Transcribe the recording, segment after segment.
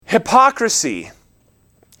Hypocrisy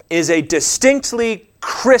is a distinctly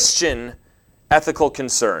Christian ethical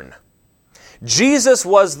concern. Jesus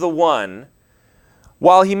was the one,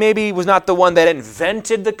 while he maybe was not the one that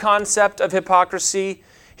invented the concept of hypocrisy,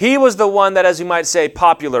 he was the one that, as you might say,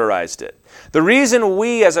 popularized it. The reason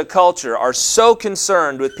we as a culture are so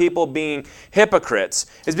concerned with people being hypocrites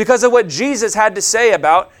is because of what Jesus had to say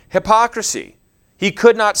about hypocrisy. He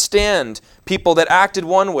could not stand people that acted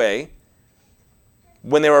one way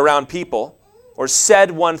when they were around people, or said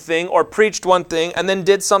one thing, or preached one thing, and then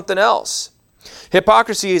did something else.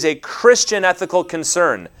 Hypocrisy is a Christian ethical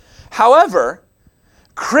concern. However,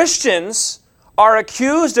 Christians are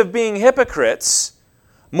accused of being hypocrites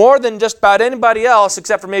more than just about anybody else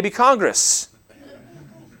except for maybe Congress.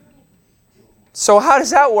 So how does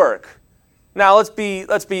that work? Now let's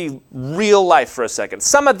be real life for a second.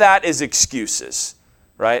 Some of that is excuses,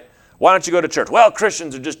 right? Why don't you go to church? Well,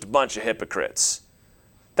 Christians are just a bunch of hypocrites.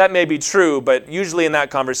 That may be true, but usually in that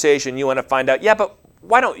conversation you want to find out, yeah, but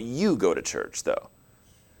why don't you go to church though?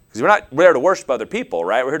 Because we're not there to worship other people,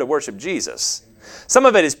 right? We're here to worship Jesus. Some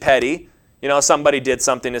of it is petty. You know, somebody did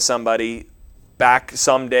something to somebody back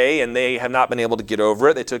someday and they have not been able to get over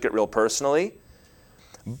it. They took it real personally.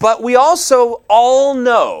 But we also all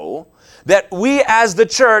know that we as the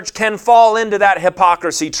church can fall into that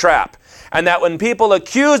hypocrisy trap. And that when people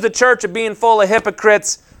accuse the church of being full of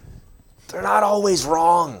hypocrites, they're not always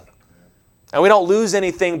wrong. And we don't lose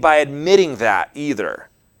anything by admitting that either.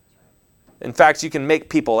 In fact, you can make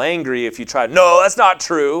people angry if you try, no, that's not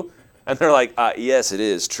true. And they're like, yes, it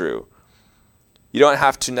is true. You don't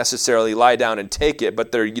have to necessarily lie down and take it,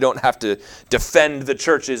 but you don't have to defend the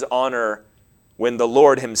church's honor when the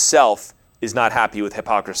Lord himself is not happy with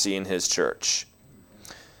hypocrisy in his church.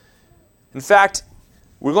 In fact,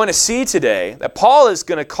 we're going to see today that Paul is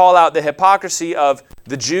going to call out the hypocrisy of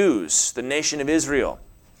the Jews, the nation of Israel.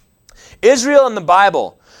 Israel in the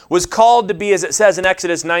Bible was called to be, as it says in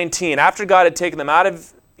Exodus 19, after God had taken them out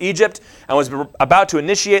of Egypt and was about to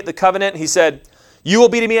initiate the covenant, he said, "You will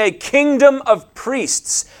be to me a kingdom of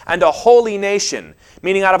priests and a holy nation."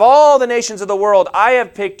 Meaning out of all the nations of the world, I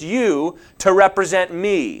have picked you to represent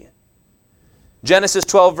me. Genesis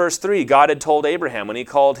 12 verse 3, God had told Abraham when he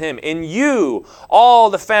called him, "In you all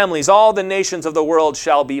the families, all the nations of the world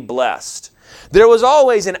shall be blessed." There was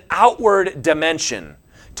always an outward dimension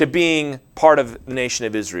to being part of the nation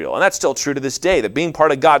of Israel. And that's still true to this day, that being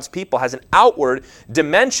part of God's people has an outward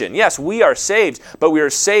dimension. Yes, we are saved, but we are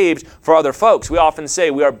saved for other folks. We often say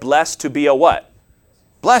we are blessed to be a what?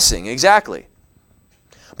 Blessing, exactly.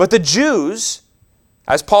 But the Jews,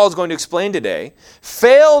 as Paul is going to explain today,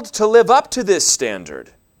 failed to live up to this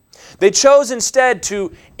standard. They chose instead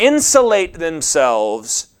to insulate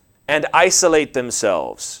themselves and isolate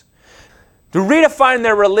themselves. To redefine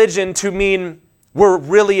their religion to mean we're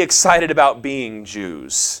really excited about being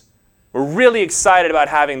Jews. We're really excited about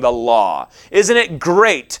having the law. Isn't it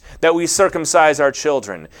great that we circumcise our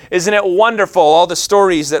children? Isn't it wonderful, all the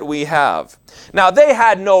stories that we have? Now, they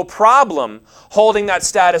had no problem holding that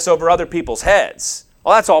status over other people's heads.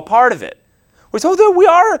 Well, that's all part of it.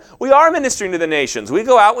 We are ministering to the nations. We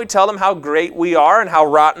go out, we tell them how great we are and how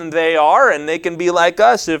rotten they are, and they can be like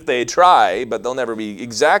us if they try, but they'll never be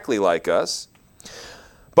exactly like us.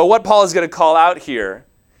 But what Paul is going to call out here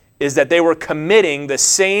is that they were committing the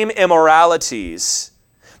same immoralities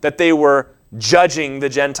that they were judging the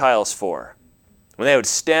Gentiles for. When they would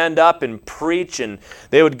stand up and preach, and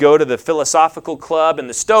they would go to the philosophical club, and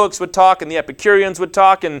the Stoics would talk, and the Epicureans would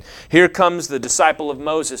talk, and here comes the disciple of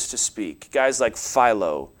Moses to speak, guys like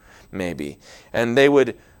Philo, maybe. And they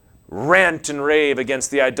would rant and rave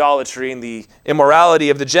against the idolatry and the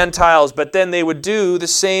immorality of the Gentiles, but then they would do the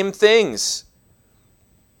same things.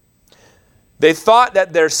 They thought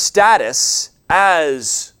that their status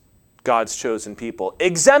as God's chosen people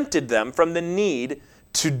exempted them from the need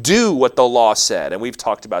to do what the law said. And we've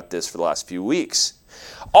talked about this for the last few weeks.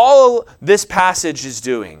 All this passage is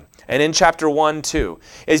doing, and in chapter 1 too,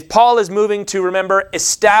 is Paul is moving to, remember,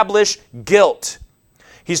 establish guilt.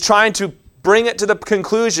 He's trying to bring it to the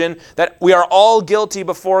conclusion that we are all guilty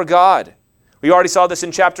before God. We already saw this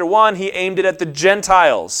in chapter 1. He aimed it at the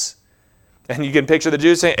Gentiles. And you can picture the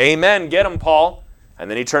Jews saying, "Amen, get them, Paul." And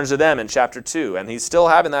then he turns to them in chapter 2, and he's still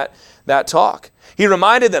having that talk. He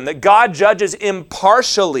reminded them that God judges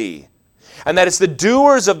impartially, and that it's the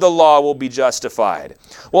doers of the law will be justified.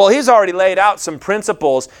 Well, he's already laid out some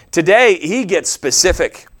principles. Today, he gets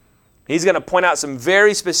specific. He's going to point out some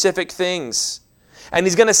very specific things. And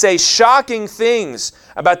he's going to say shocking things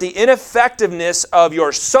about the ineffectiveness of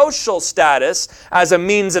your social status as a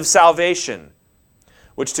means of salvation,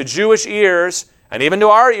 which to Jewish ears and even to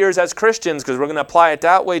our ears as Christians, because we're going to apply it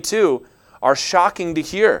that way too, are shocking to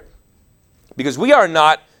hear. Because we are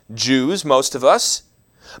not Jews, most of us,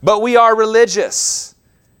 but we are religious,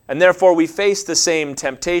 and therefore we face the same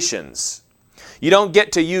temptations. You don't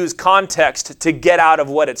get to use context to get out of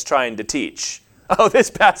what it's trying to teach. Oh, this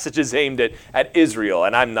passage is aimed at Israel,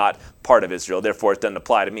 and I'm not part of Israel, therefore it doesn't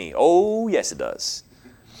apply to me. Oh, yes it does.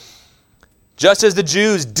 Just as the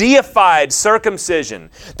Jews deified circumcision,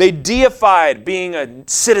 they deified being a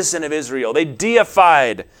citizen of Israel, they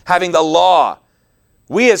deified having the law.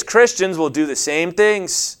 We as Christians will do the same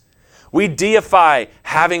things. We deify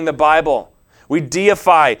having the Bible. We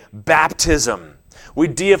deify baptism. We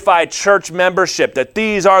deify church membership, that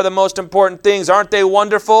these are the most important things. Aren't they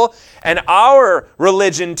wonderful? And our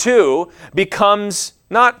religion, too, becomes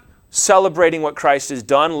not celebrating what Christ has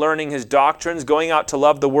done, learning his doctrines, going out to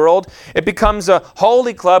love the world. It becomes a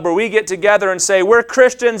holy club where we get together and say, we're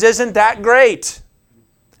Christians, isn't that great?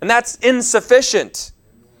 And that's insufficient.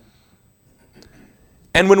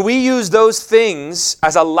 And when we use those things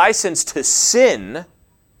as a license to sin,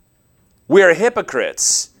 we are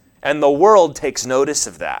hypocrites. And the world takes notice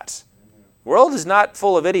of that. The world is not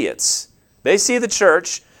full of idiots. They see the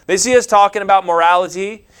church. They see us talking about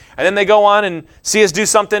morality. And then they go on and see us do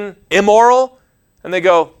something immoral. And they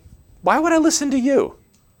go, why would I listen to you?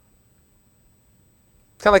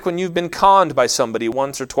 Kind of like when you've been conned by somebody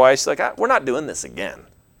once or twice. Like, we're not doing this again.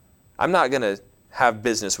 I'm not going to have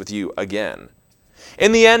business with you again.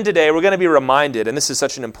 In the end today, we're going to be reminded, and this is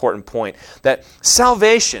such an important point, that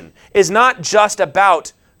salvation is not just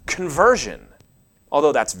about conversion,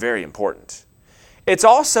 although that's very important. It's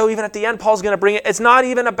also, even at the end, Paul's going to bring it, it's not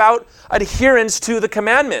even about adherence to the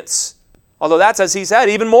commandments, although that's, as he said,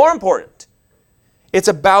 even more important. It's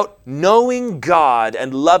about knowing God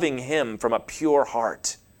and loving him from a pure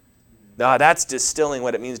heart. Now, that's distilling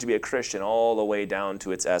what it means to be a Christian all the way down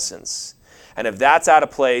to its essence. And if that's out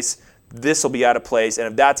of place, this will be out of place. And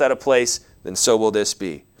if that's out of place, then so will this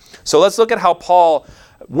be. So let's look at how Paul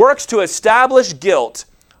works to establish guilt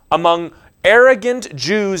among arrogant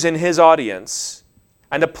Jews in his audience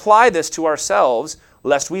and apply this to ourselves,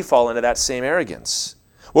 lest we fall into that same arrogance.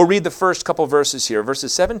 We'll read the first couple verses here,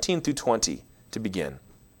 verses 17 through 20 to begin.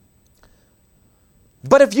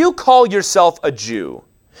 But if you call yourself a Jew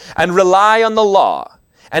and rely on the law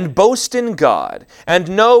and boast in God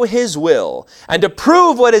and know his will and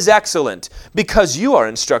approve what is excellent because you are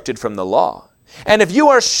instructed from the law, and if you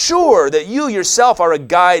are sure that you yourself are a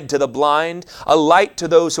guide to the blind, a light to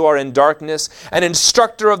those who are in darkness, an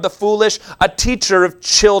instructor of the foolish, a teacher of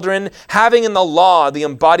children, having in the law the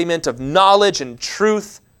embodiment of knowledge and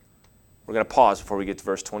truth. We're going to pause before we get to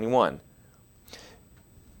verse 21.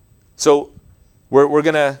 So we're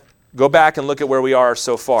going to go back and look at where we are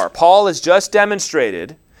so far. Paul has just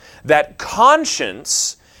demonstrated that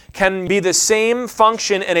conscience can be the same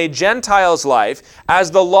function in a Gentile's life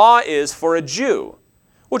as the law is for a Jew,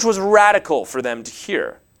 which was radical for them to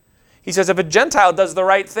hear. He says, if a Gentile does the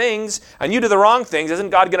right things and you do the wrong things, isn't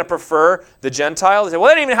God going to prefer the Gentile? They say, well,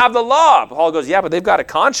 they don't even have the law. Paul goes, yeah, but they've got a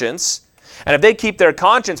conscience. And if they keep their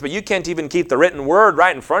conscience, but you can't even keep the written word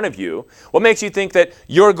right in front of you, what makes you think that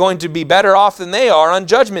you're going to be better off than they are on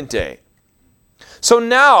Judgment Day? So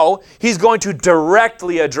now he's going to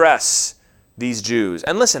directly address these Jews.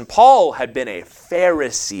 And listen, Paul had been a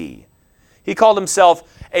Pharisee. He called himself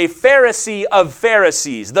a Pharisee of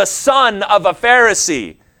Pharisees, the son of a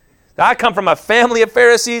Pharisee. Now, I come from a family of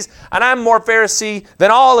Pharisees, and I'm more Pharisee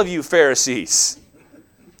than all of you Pharisees.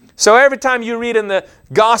 So every time you read in the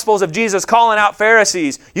Gospels of Jesus calling out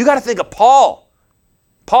Pharisees, you got to think of Paul.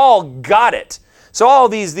 Paul got it. So all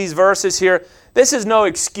these verses here, this is no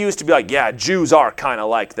excuse to be like, yeah, Jews are kind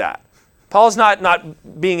of like that. Paul's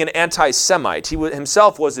not being an anti-Semite. He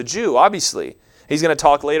himself was a Jew, obviously. He's going to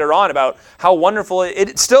talk later on about how wonderful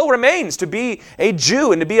it still remains to be a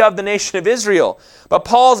Jew and to be of the nation of Israel. But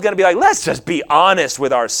Paul's going to be like, let's just be honest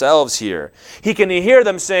with ourselves here. He can hear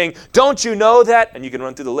them saying, don't you know that? And you can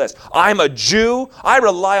run through the list. I'm a Jew. I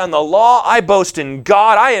rely on the law. I boast in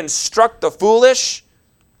God. I instruct the foolish.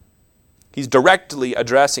 He's directly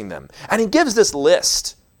addressing them. And he gives this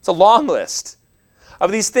list. It's a long list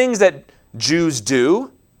of these things that Jews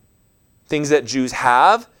do, things that Jews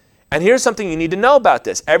have. And here's something you need to know about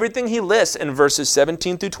this. Everything he lists in verses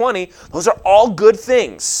 17 through 20, those are all good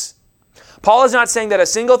things. Paul is not saying that a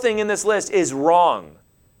single thing in this list is wrong.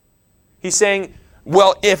 He's saying,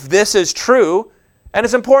 well, if this is true, and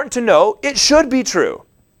it's important to know, it should be true.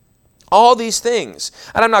 All these things.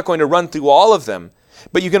 And I'm not going to run through all of them,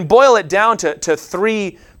 but you can boil it down to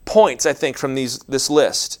 3 points, I think, from this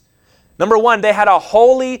list. Number 1, they had a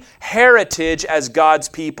holy heritage as God's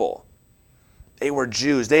people. They were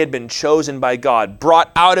Jews. They had been chosen by God,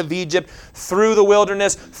 brought out of Egypt, through the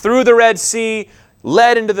wilderness, through the Red Sea,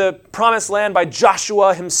 led into the promised land by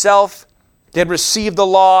Joshua himself. They had received the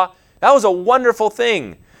law. That was a wonderful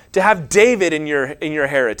thing, to have David in your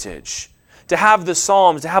heritage, to have the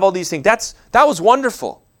Psalms, to have all these things. That was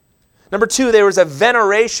wonderful. Number 2, there was a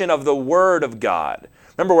veneration of the Word of God.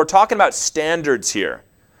 Remember, we're talking about standards here.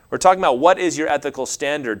 We're talking about what is your ethical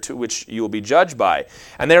standard to which you will be judged by.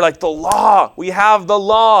 And they're like, the law. We have the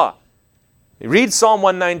law. Read Psalm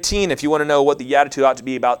 119 if you want to know what the attitude ought to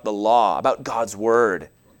be about the law, about God's Word.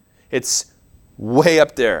 It's way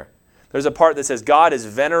up there. There's a part that says God has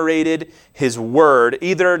venerated His Word,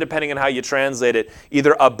 either, depending on how you translate it,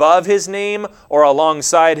 either above His name or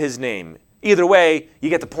alongside His name. Either way, you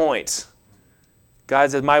get the point.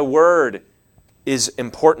 God says, my Word is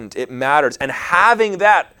important. It matters. And having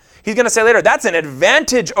that, He's going to say later, that's an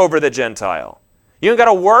advantage over the Gentile. You don't got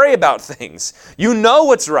to worry about things. You know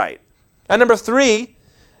what's right. And number 3,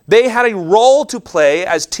 they had a role to play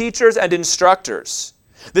as teachers and instructors.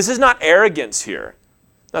 This is not arrogance here.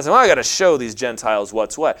 Not saying, well, I got to show these Gentiles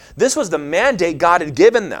what's what. This was the mandate God had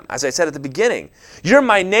given them, as I said at the beginning. You're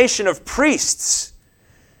my nation of priests.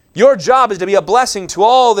 Your job is to be a blessing to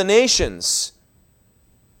all the nations.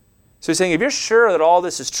 So he's saying, if you're sure that all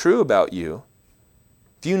this is true about you,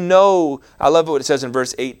 if you know, I love what it says in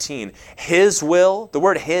verse 18, His will, the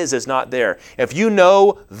word His is not there. If you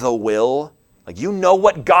know the will, like you know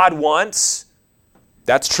what God wants,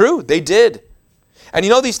 that's true. They did. And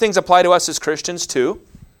you know these things apply to us as Christians too.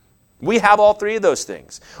 We have all 3 of those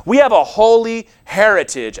things. We have a holy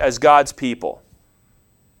heritage as God's people.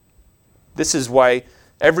 This is why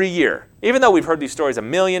every year, even though we've heard these stories a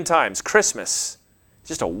million times, Christmas is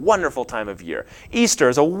just a wonderful time of year. Easter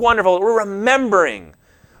is we're remembering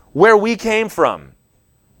where we came from.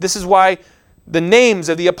 This is why the names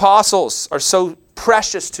of the apostles are so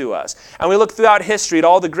precious to us. And we look throughout history at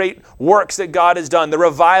all the great works that God has done, the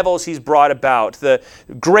revivals He's brought about, the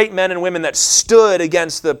great men and women that stood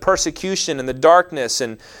against the persecution and the darkness.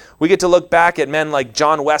 And we get to look back at men like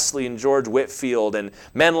John Wesley and George Whitefield and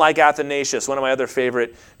men like Athanasius, one of my other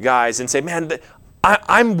favorite guys, and say, man,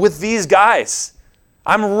 I'm with these guys.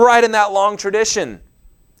 I'm right in that long tradition.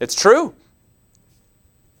 It's true.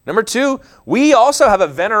 Number 2, we also have a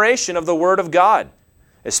veneration of the Word of God,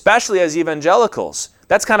 especially as evangelicals.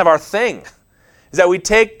 That's kind of our thing, is that we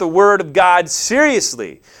take the Word of God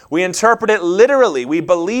seriously. We interpret it literally. We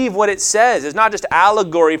believe what it says. It's not just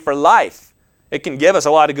allegory for life. It can give us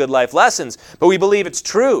a lot of good life lessons, but we believe it's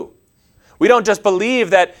true. We don't just believe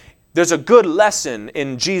that there's a good lesson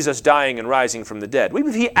in Jesus dying and rising from the dead. We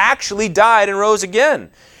believe He actually died and rose again.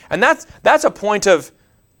 And that's a point of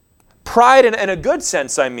pride in a good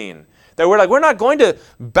sense, I mean. That we're not going to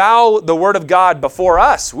bow the Word of God before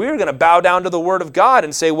us. We're going to bow down to the Word of God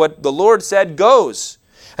and say what the Lord said goes.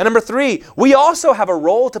 And number 3, we also have a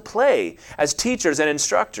role to play as teachers and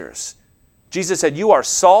instructors. Jesus said, you are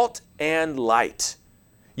salt and light.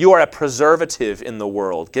 You are a preservative in the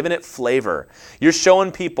world, giving it flavor. You're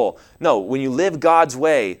showing people, no, when you live God's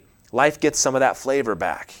way, life gets some of that flavor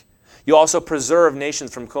back. You also preserve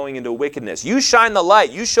nations from going into wickedness. You shine the light.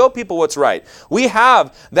 You show people what's right. We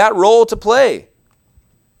have that role to play.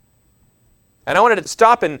 And I wanted to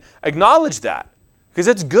stop and acknowledge that because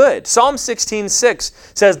it's good. Psalm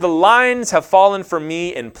 16:6 says, the lines have fallen for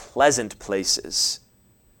me in pleasant places.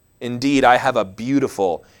 Indeed, I have a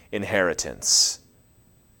beautiful inheritance.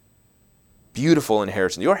 Beautiful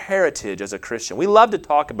inheritance. Your heritage as a Christian. We love to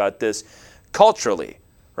talk about this culturally,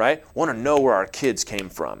 right? Want to know where our kids came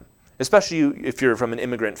from. Especially if you're from an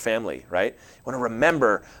immigrant family, right? You want to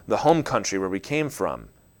remember the home country where we came from.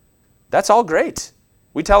 That's all great.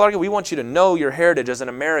 We tell our kids, we want you to know your heritage as an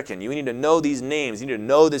American. You need to know these names. You need to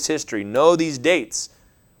know this history, know these dates.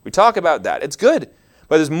 We talk about that. It's good.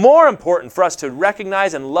 But it's more important for us to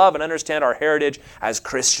recognize and love and understand our heritage as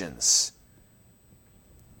Christians.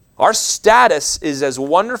 Our status is as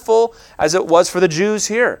wonderful as it was for the Jews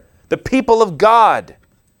here. The people of God.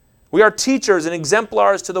 We are teachers and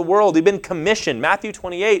exemplars to the world. We've been commissioned. Matthew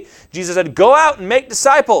 28, Jesus said, go out and make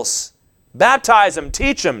disciples. Baptize them,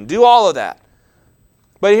 teach them, do all of that.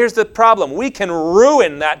 But here's the problem. We can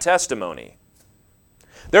ruin that testimony.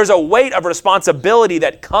 There's a weight of responsibility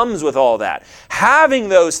that comes with all that. Having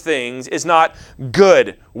those things is not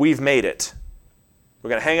good. We've made it.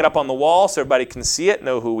 We're going to hang it up on the wall so everybody can see it,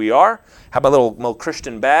 know who we are. Have a little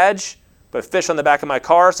Christian badge. Put a fish on the back of my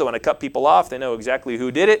car so when I cut people off, they know exactly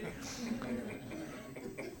who did it.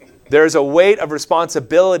 There's a weight of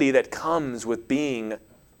responsibility that comes with being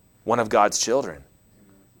one of God's children.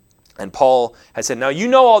 And Paul has said, now you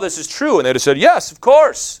know all this is true. And they'd have said, yes, of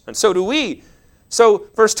course. And so do we. So,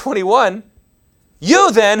 verse 21,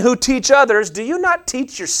 you then who teach others, do you not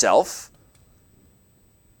teach yourself?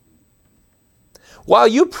 While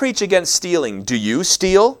you preach against stealing, do you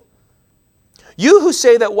steal? You who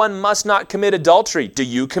say that one must not commit adultery, do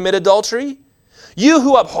you commit adultery? You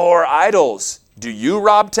who abhor idols, do you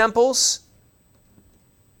rob temples?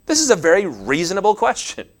 This is a very reasonable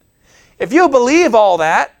question. If you believe all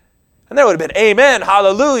that, and there would have been amen,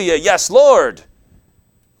 hallelujah, yes, Lord.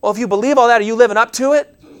 Well, if you believe all that, are you living up to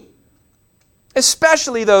it?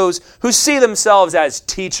 Especially those who see themselves as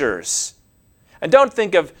teachers. And don't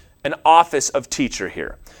think of an office of teacher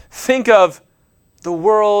here. Think of the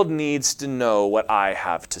world needs to know what I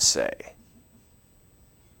have to say.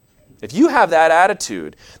 If you have that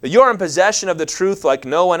attitude, that you're in possession of the truth like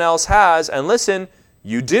no one else has, and listen,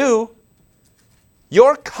 you do,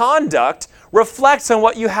 your conduct reflects on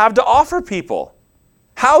what you have to offer people.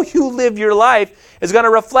 How you live your life is going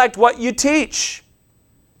to reflect what you teach.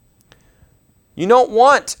 You don't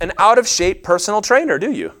want an out-of-shape personal trainer,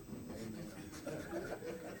 do you?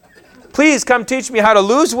 Please come teach me how to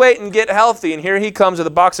lose weight and get healthy. And here he comes with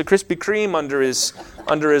a box of Krispy Kreme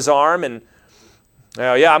under his arm, and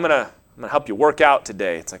oh yeah, I'm gonna help you work out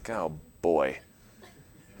today. It's like, oh boy.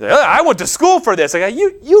 I went to school for this. Like,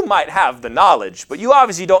 you might have the knowledge, but you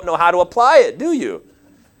obviously don't know how to apply it, do you?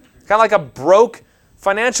 Kind of like a broke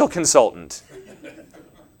financial consultant.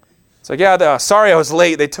 It's like, yeah, sorry I was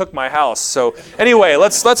late. They took my house. So anyway,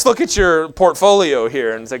 let's look at your portfolio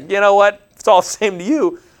here. And it's like, you know what? It's all the same to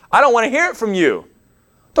you. I don't want to hear it from you.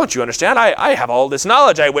 Don't you understand? I have all this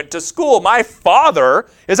knowledge. I went to school. My father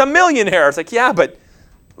is a millionaire. It's like, yeah, but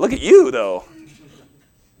look at you, though.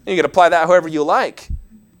 You can apply that however you like.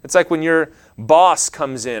 It's like when your boss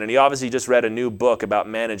comes in and he obviously just read a new book about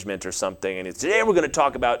management or something, and today we're going to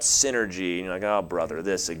talk about synergy. And you're like, oh, brother,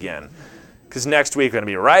 this again. Because next week we're going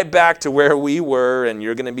to be right back to where we were, and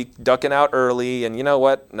you're going to be ducking out early, and you know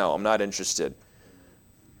what? No, I'm not interested.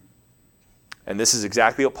 And this is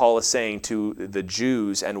exactly what Paul is saying to the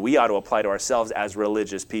Jews, and we ought to apply to ourselves as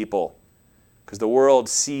religious people. Because the world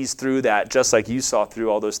sees through that just like you saw through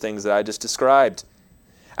all those things that I just described.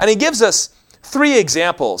 And he gives us 3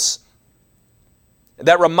 examples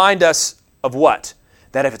that remind us of what?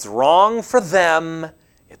 That if it's wrong for them,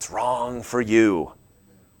 it's wrong for you.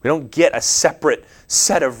 We don't get a separate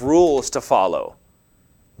set of rules to follow.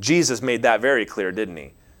 Jesus made that very clear, didn't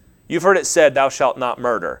he? You've heard it said, thou shalt not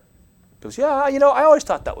murder. He goes, yeah, I always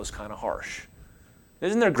thought that was kind of harsh.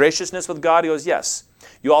 Isn't there graciousness with God? He goes, yes.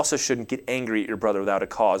 You also shouldn't get angry at your brother without a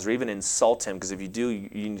cause or even insult him, because if you do,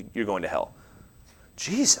 you're going to hell.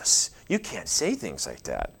 Jesus, you can't say things like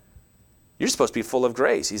that. You're supposed to be full of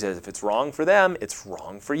grace. He says, if it's wrong for them, it's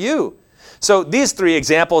wrong for you. So these 3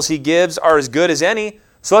 examples he gives are as good as any.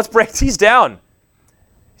 So let's break these down.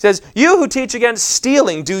 He says, you who teach against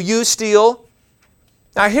stealing, do you steal?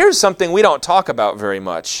 Now here's something we don't talk about very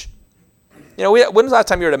much. You know, when was the last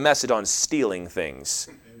time you heard a message on stealing things?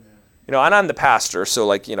 You know, and I'm the pastor, so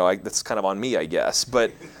that's kind of on me, I guess.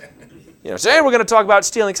 But, today we're going to talk about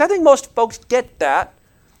stealing, because I think most folks get that.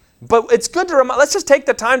 But it's good to let's just take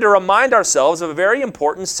the time to remind ourselves of a very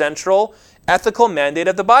important central ethical mandate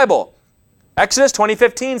of the Bible. Exodus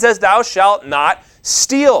 20:15 says, thou shalt not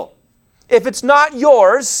steal. If it's not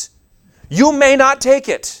yours, you may not take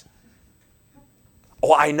it.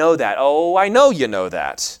 Oh, I know that. Oh, I know you know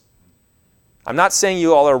that. I'm not saying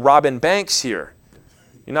you all are robbing banks here.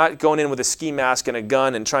 You're not going in with a ski mask and a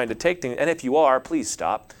gun and trying to take things. And if you are, please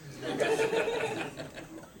stop. Does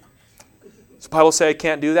the Bible say I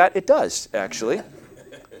can't do that? It does, actually.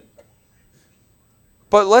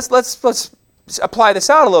 But let's apply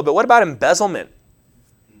this out a little bit. What about embezzlement?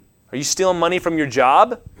 Are you stealing money from your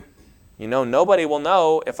job? Nobody will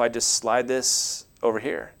know if I just slide this over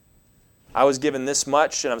here. I was given this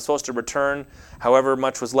much, and I'm supposed to return however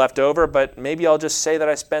much was left over, but maybe I'll just say that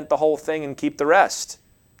I spent the whole thing and keep the rest.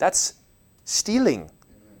 That's stealing.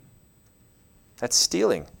 That's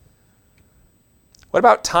stealing. What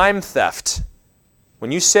about time theft?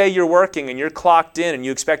 When you say you're working and you're clocked in and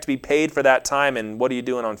you expect to be paid for that time, and what are you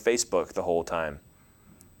doing on Facebook the whole time?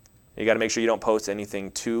 You got to make sure you don't post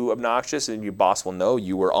anything too obnoxious, and your boss will know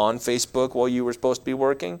you were on Facebook while you were supposed to be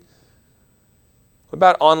working. What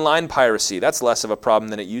about online piracy? That's less of a problem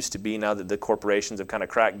than it used to be now that the corporations have kind of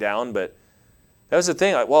cracked down. But that was the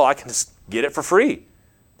thing. I can just get it for free.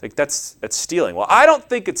 That's stealing. Well, I don't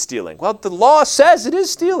think it's stealing. Well, the law says it is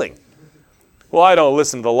stealing. Well, I don't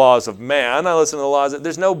listen to the laws of man. I listen to the laws.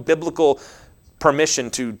 There's no biblical permission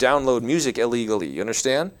to download music illegally. You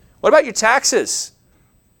understand? What about your taxes?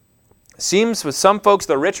 It seems with some folks,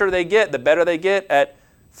 the richer they get, the better they get at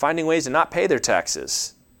finding ways to not pay their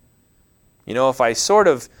taxes. If I sort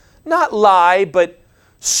of, not lie, but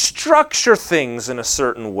structure things in a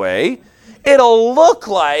certain way, it'll look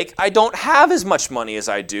like I don't have as much money as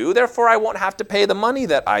I do, therefore I won't have to pay the money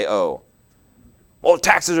that I owe. Well,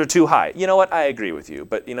 taxes are too high. You know what? I agree with you.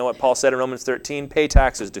 But you know what Paul said in Romans 13? Pay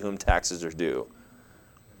taxes to whom taxes are due.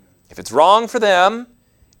 If it's wrong for them,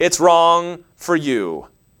 it's wrong for you.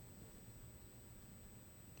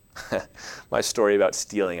 My story about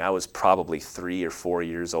stealing, I was probably 3 or 4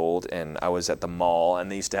 years old, and I was at the mall,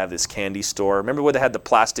 and they used to have this candy store. Remember where they had the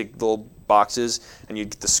plastic little boxes, and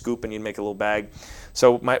you'd get the scoop, and you'd make a little bag?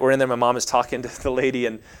 So we're in there, my mom is talking to the lady,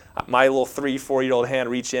 and my little 3, 4-year-old hand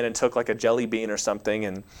reached in and took like a jelly bean or something,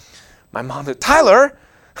 and my mom said, "Tyler!"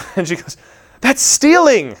 And she goes, "That's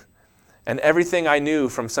stealing!" And everything I knew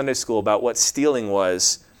from Sunday school about what stealing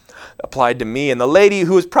was applied to me. And the lady,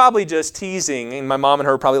 who was probably just teasing, and my mom and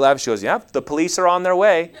her probably laughed, she goes, "Yeah, the police are on their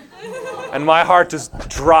way." And my heart just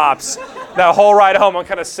drops. That whole ride home, I'm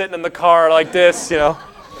kind of sitting in the car like this,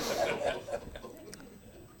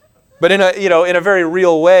 But in a very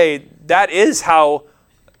real way, that is how,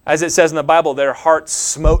 as it says in the Bible, their hearts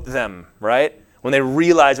smote them, right? When they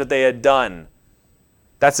realized what they had done.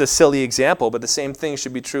 That's a silly example, but the same thing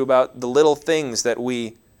should be true about the little things that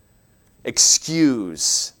we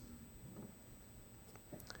excuse.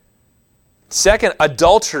 Second,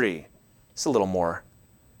 adultery. It's a little more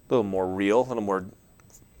real, a little more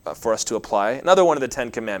for us to apply. Another one of the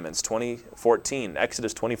 10 Commandments,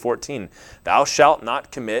 Exodus 20:14. Thou shalt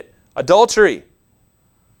not commit adultery. It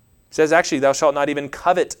says actually, thou shalt not even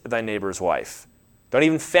covet thy neighbor's wife. Don't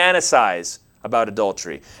even fantasize about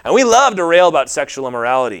adultery. And we love to rail about sexual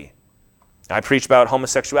immorality. I preached about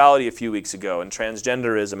homosexuality a few weeks ago and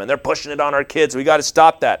transgenderism, and they're pushing it on our kids. We got to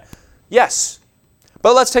stop that. Yes.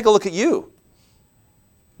 But let's take a look at you.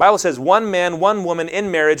 The Bible says, one man, one woman in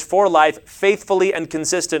marriage for life, faithfully and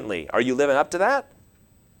consistently. Are you living up to that?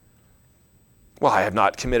 Well, I have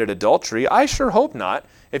not committed adultery. I sure hope not.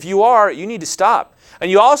 If you are, you need to stop. And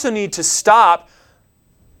you also need to stop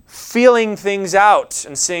feeling things out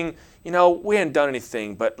and saying, we haven't done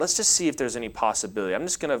anything, but let's just see if there's any possibility. I'm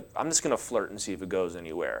just gonna flirt and see if it goes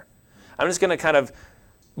anywhere. I'm just gonna kind of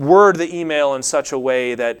word the email in such a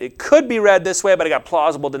way that it could be read this way, but I got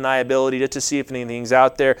plausible deniability just to see if anything's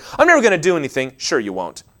out there. I'm never going to do anything. Sure, you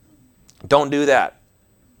won't. Don't do that.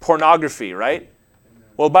 Pornography, right?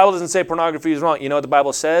 Well, the Bible doesn't say pornography is wrong. You know what the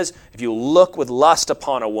Bible says? If you look with lust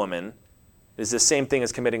upon a woman, it is the same thing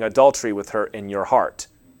as committing adultery with her in your heart.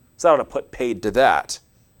 So I don't want to put paid to that.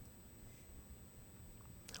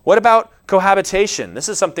 What about cohabitation? This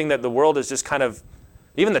is something that the world is just kind of,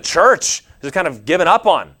 even the church, just kind of given up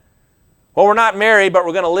on. Well, we're not married, but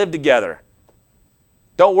we're going to live together.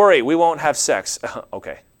 Don't worry, we won't have sex.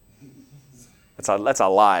 Okay. That's a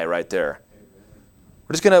lie right there.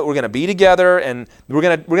 We're gonna be together, and we're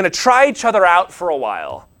gonna try each other out for a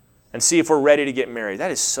while and see if we're ready to get married.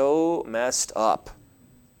 That is so messed up.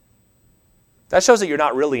 That shows that you're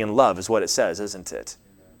not really in love, is what it says, isn't it?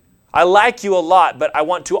 I like you a lot, but I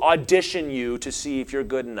want to audition you to see if you're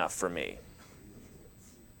good enough for me.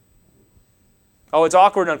 Oh, it's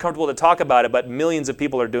awkward and uncomfortable to talk about it, but millions of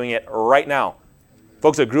people are doing it right now.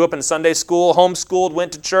 Folks that grew up in Sunday school, homeschooled,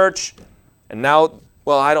 went to church, and now,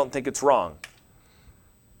 well, I don't think it's wrong.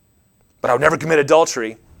 But I would never commit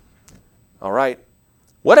adultery. All right.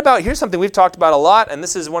 What about, here's something we've talked about a lot, and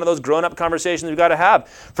this is one of those grown-up conversations we've got to have.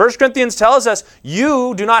 1 Corinthians tells us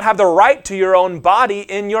you do not have the right to your own body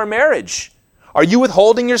in your marriage. Are you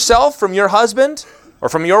withholding yourself from your husband or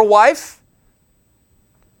from your wife?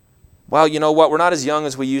 Well, you know what? We're not as young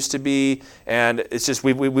as we used to be, and it's just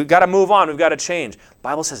we've got to move on. We've got to change. The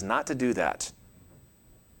Bible says not to do that.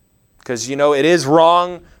 Because, it is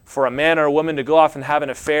wrong for a man or a woman to go off and have an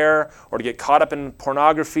affair or to get caught up in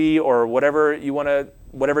pornography or whatever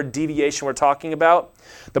deviation we're talking about.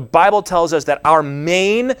 The Bible tells us that our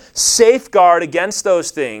main safeguard against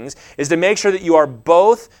those things is to make sure that you are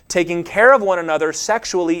both taking care of one another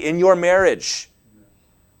sexually in your marriage.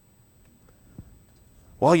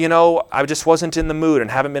 Well, I just wasn't in the mood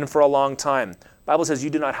and haven't been for a long time. The Bible says you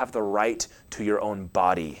do not have the right to your own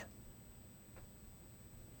body.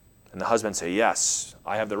 And the husband say, yes,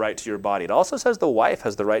 I have the right to your body. It also says the wife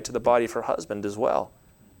has the right to the body of her husband as well.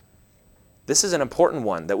 This is an important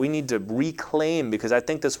one that we need to reclaim because I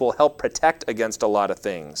think this will help protect against a lot of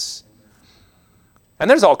things. And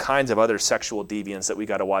there's all kinds of other sexual deviance that we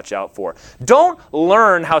got to watch out for. Don't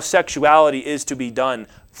learn how sexuality is to be done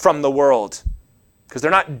from the world because they're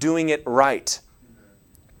not doing it right.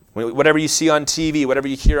 Whatever you see on TV, whatever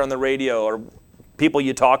you hear on the radio or people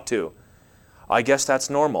you talk to, I guess that's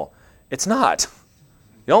normal. It's not.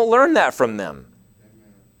 You don't learn that from them.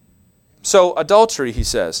 So adultery, he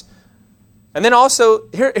says. And then also,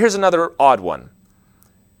 here's another odd one.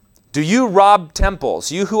 Do you rob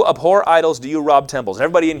temples? You who abhor idols, do you rob temples?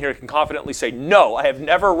 Everybody in here can confidently say, no, I have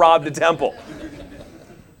never robbed a temple.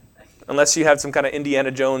 Unless you have some kind of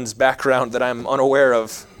Indiana Jones background that I'm unaware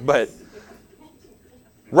of. But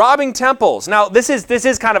robbing temples. Now, this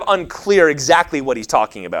is kind of unclear exactly what he's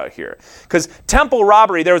talking about here. Because temple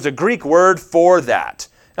robbery, there was a Greek word for that.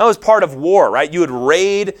 That was part of war, right? You would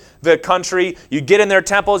raid the country, you'd get in their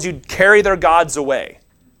temples, you'd carry their gods away.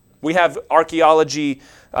 We have archaeology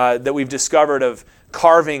that we've discovered of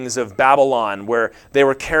carvings of Babylon where they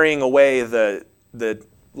were carrying away the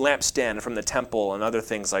lampstand from the temple and other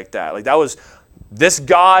things like that. Like that was, this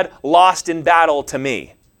god lost in battle to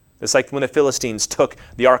me. It's like when the Philistines took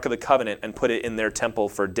the Ark of the Covenant and put it in their temple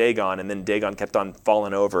for Dagon, and then Dagon kept on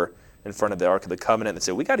falling over in front of the Ark of the Covenant and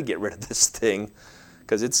said, we got to get rid of this thing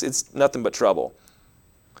because it's nothing but trouble.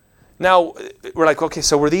 Now, we're like, okay,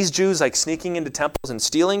 so were these Jews like sneaking into temples and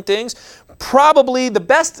stealing things? Probably the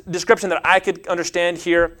best description that I could understand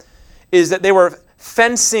here is that they were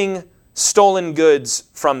fencing stolen goods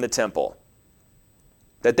from the temple.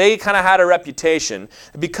 That they kind of had a reputation.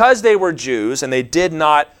 Because they were Jews and they did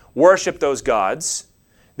not worship those gods,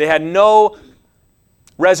 they had no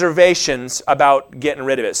reservations about getting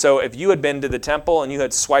rid of it. So if you had been to the temple and you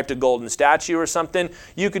had swiped a golden statue or something,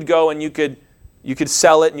 you could go and you could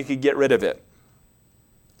sell it and you could get rid of it.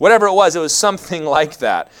 Whatever it was something like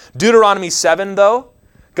that. Deuteronomy 7, though,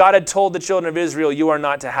 God had told the children of Israel, you are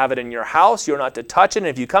not to have it in your house, you are not to touch it, and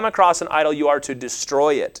if you come across an idol, you are to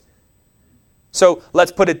destroy it. So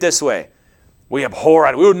let's put it this way. We abhor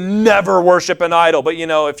it. We would never worship an idol. But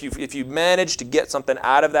if you manage to get something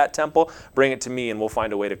out of that temple, bring it to me and we'll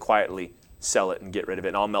find a way to quietly sell it and get rid of it.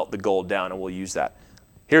 And I'll melt the gold down and we'll use that.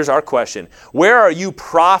 Here's our question. Where are you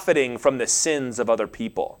profiting from the sins of other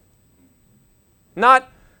people? Not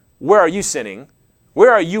where are you sinning?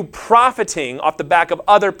 Where are you profiting off the back of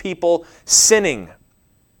other people sinning?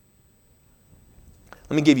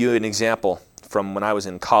 Let me give you an example from when I was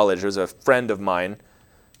in college. There was a friend of mine,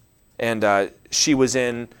 and she was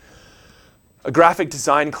in a graphic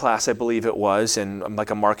design class, I believe it was, and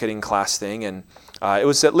like a marketing class thing. And it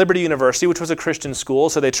was at Liberty University, which was a Christian school,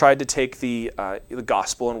 so they tried to take the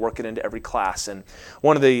gospel and work it into every class. And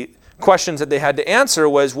one of the questions that they had to answer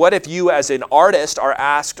was, what if you as an artist are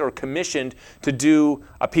asked or commissioned to do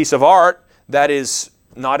a piece of art that is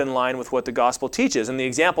not in line with what the gospel teaches? And the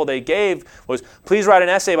example they gave was, please write an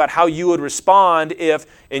essay about how you would respond if,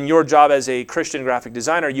 in your job as a Christian graphic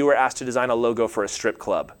designer, you were asked to design a logo for a strip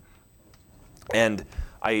club. And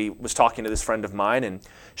I was talking to this friend of mine, and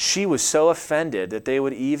she was so offended that they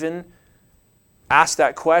would even ask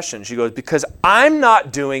that question. She goes, because I'm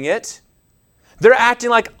not doing it. They're acting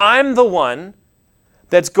like I'm the one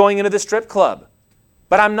that's going into the strip club.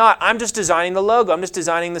 But I'm not. I'm just designing the logo. I'm just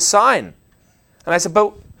designing the sign. And I said,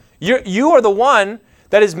 but you are the one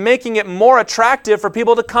that is making it more attractive for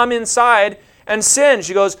people to come inside and sin.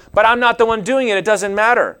 She goes, but I'm not the one doing it. It doesn't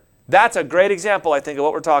matter. That's a great example, I think, of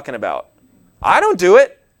what we're talking about. I don't do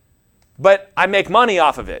it, but I make money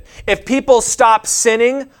off of it. If people stop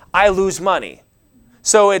sinning, I lose money.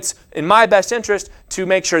 So it's in my best interest to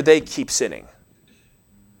make sure they keep sinning.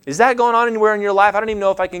 Is that going on anywhere in your life? I don't even know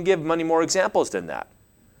if I can give many more examples than that.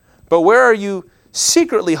 But where are you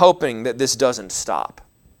secretly hoping that this doesn't stop?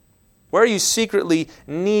 Where you secretly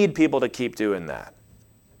need people to keep doing that?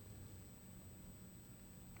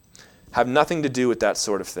 Have nothing to do with that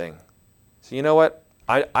sort of thing. So you know what?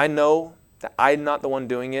 I know that I'm not the one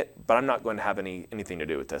doing it, but I'm not going to have anything to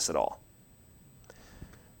do with this at all.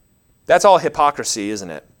 That's all hypocrisy, isn't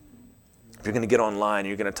it? If you're going to get online and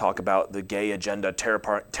you're going to talk about the gay agenda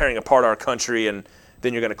tearing apart our country, and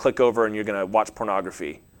then you're going to click over and you're going to watch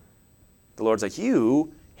pornography. The Lord's like,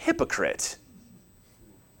 you hypocrite.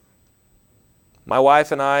 My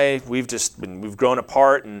wife and I, we've grown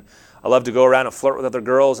apart, and I love to go around and flirt with other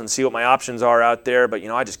girls and see what my options are out there, but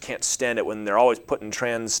I just can't stand it when they're always putting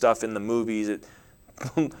trans stuff in the movies.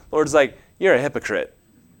 The Lord's like, you're a hypocrite.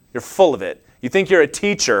 You're full of it. You think you're a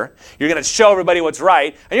teacher, you're going to show everybody what's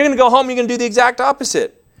right, and you're going to go home and you're going to do the exact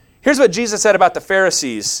opposite. Here's what Jesus said about the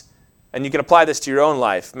Pharisees, and you can apply this to your own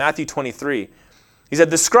life. Matthew 23. He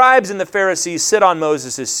said, the scribes and the Pharisees sit on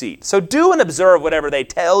Moses' seat. So do and observe whatever they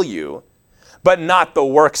tell you, but not the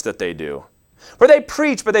works that they do. For they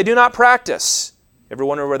preach, but they do not practice. Ever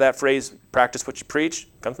wonder where that phrase, practice what you preach,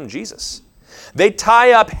 comes from? Jesus. They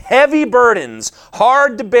tie up heavy burdens,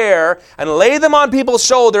 hard to bear, and lay them on people's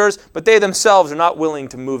shoulders, but they themselves are not willing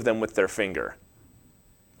to move them with their finger.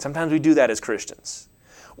 Sometimes we do that as Christians.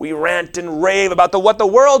 we rant and rave about what the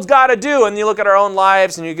world's got to do. And you look at our own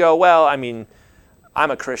lives and you go, well, I mean, I'm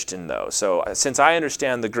a Christian though. So since I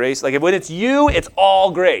understand the grace, like when it's you, it's all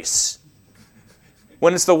grace.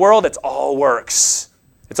 When it's the world, it's all works.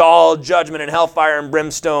 It's all judgment and hellfire and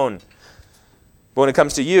brimstone. But when it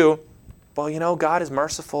comes to you, well, you know, God is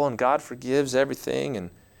merciful and God forgives everything. And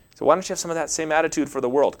so why don't you have some of that same attitude for the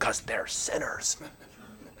world? Because they're sinners.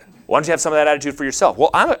 Why don't you have some of that attitude for yourself? Well,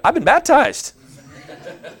 I've been baptized.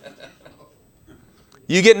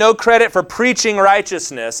 You get no credit for preaching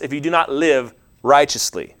righteousness if you do not live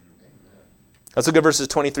righteously. Let's look at verses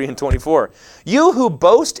 23 and 24. You who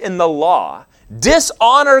boast in the law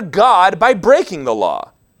dishonor God by breaking the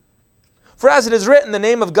law. For as it is written, the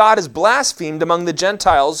name of God is blasphemed among the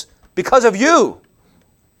Gentiles because of you.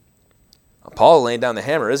 Paul laying down the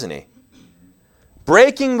hammer, isn't he?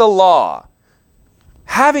 Breaking the law.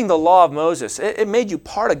 Having the law of Moses, it made you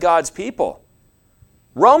part of God's people.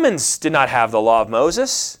 Romans did not have the law of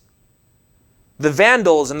Moses. The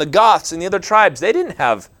Vandals and the Goths and the other tribes, they didn't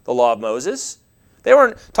have the law of Moses. They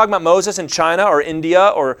weren't talking about Moses in China or India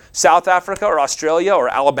or South Africa or Australia or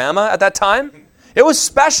Alabama at that time. It was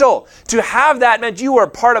special. To have that meant you were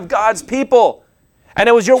part of God's people. And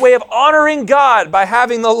it was your way of honoring God by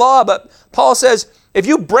having the law. But Paul says, if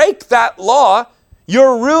you break that law,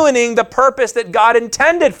 you're ruining the purpose that God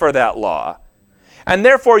intended for that law. And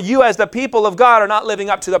therefore, you as the people of God are not living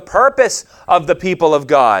up to the purpose of the people of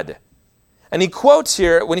God. And he quotes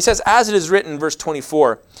here, when he says, as it is written, verse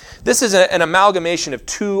 24, this is an amalgamation of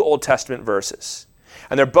two Old Testament verses.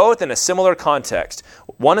 And they're both in a similar context.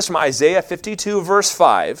 One is from Isaiah 52, verse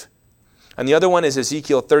 5, and the other one is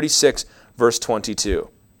Ezekiel 36, verse 22.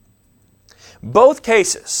 Both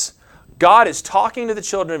cases, God is talking to the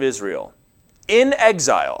children of Israel in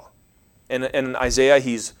exile. In Isaiah,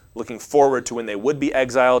 he's looking forward to when they would be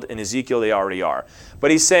exiled. In Ezekiel, they already are.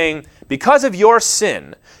 But he's saying, because of your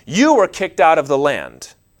sin, you were kicked out of the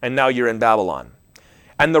land, and now you're in Babylon.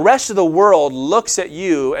 And the rest of the world looks at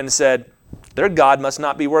you and said, their God must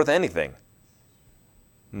not be worth anything.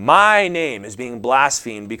 My name is being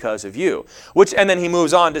blasphemed because of you. And then he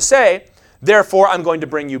moves on to say, therefore I'm going to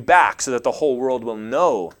bring you back so that the whole world will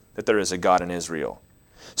know that there is a God in Israel.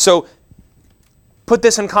 So put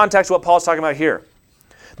this in context what Paul's talking about here.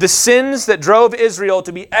 The sins that drove Israel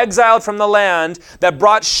to be exiled from the land, that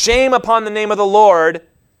brought shame upon the name of the Lord,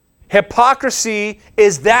 hypocrisy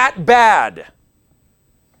is that bad.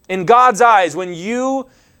 In God's eyes, when you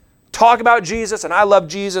talk about Jesus, and I love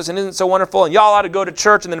Jesus, and isn't it so wonderful, and y'all ought to go to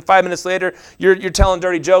church, and then 5 minutes later, you're telling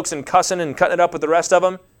dirty jokes and cussing and cutting it up with the rest of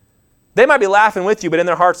them, they might be laughing with you, but in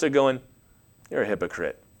their hearts they're going, you're a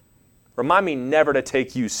hypocrite. Remind me never to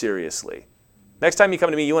take you seriously. Next time you come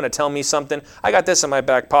to me, you want to tell me something, I got this in my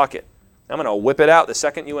back pocket. I'm going to whip it out the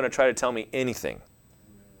second you want to try to tell me anything.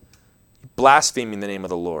 Blaspheming the name of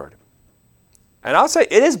the Lord. And I'll say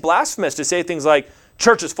it is blasphemous to say things like,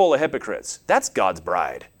 church is full of hypocrites. That's God's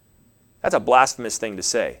bride. That's a blasphemous thing to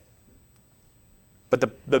say. But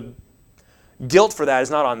the guilt for that is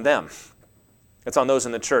not on them. It's on those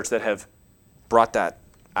in the church that have brought that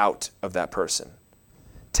out of that person.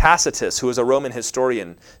 Tacitus, who was a Roman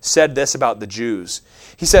historian, said this about the Jews.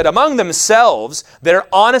 He said, among themselves, their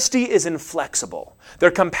honesty is inflexible.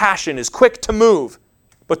 Their compassion is quick to move.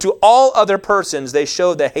 But to all other persons, they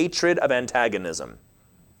show the hatred of antagonism.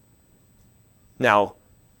 Now,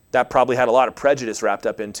 that probably had a lot of prejudice wrapped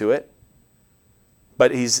up into it.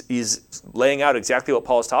 But he's laying out exactly what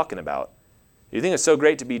Paul is talking about. You think it's so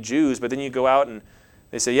great to be Jews, but then you go out and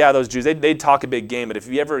they say, yeah, those Jews, they talk a big game, but if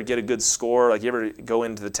you ever get a good score, like you ever go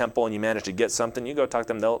into the temple and you manage to get something, you go talk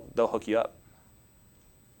to them, they'll hook you up.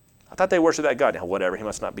 I thought they worship that God. Now, whatever, he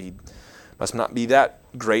must not be that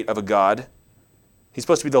great of a God. He's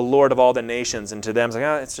supposed to be the Lord of all the nations, and to them,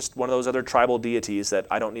 it's just one of those other tribal deities that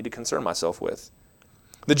I don't need to concern myself with.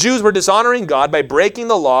 The Jews were dishonoring God by breaking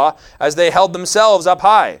the law as they held themselves up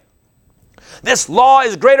high. This law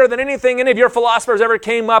is greater than anything any of your philosophers ever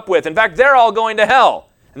came up with. In fact, they're all going to hell.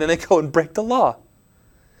 And then they go and break the law.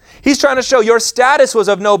 He's trying to show your status was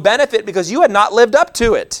of no benefit because you had not lived up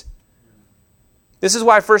to it. This is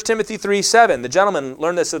why 1 Timothy 3:7, the gentleman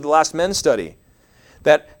learned this at the last men's study,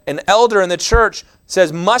 that an elder in the church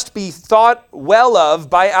says must be thought well of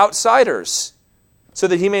by outsiders so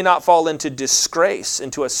that he may not fall into disgrace,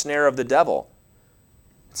 into a snare of the devil.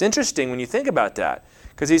 It's interesting when you think about that.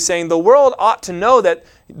 Because he's saying the world ought to know that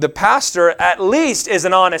the pastor at least is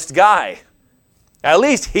an honest guy. At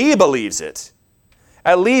least he believes it.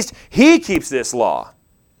 At least he keeps this law.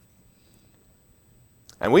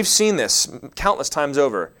 And we've seen this countless times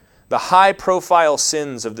over. The high-profile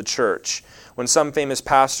sins of the church when some famous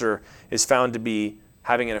pastor is found to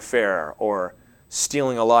having an affair or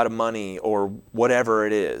stealing a lot of money or whatever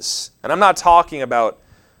it is. And I'm not talking about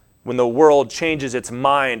when the world changes its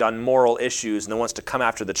mind on moral issues and then wants to come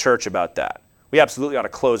after the church about that. We absolutely ought to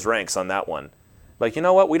close ranks on that one. Like, you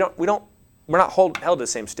know what? We're not held to the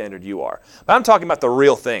same standard you are. But I'm talking about the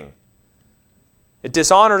real thing. It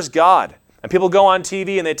dishonors God. And people go on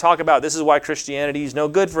TV and they talk about this is why Christianity is no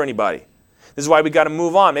good for anybody. This is why we got to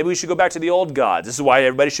move on. Maybe we should go back to the old gods. This is why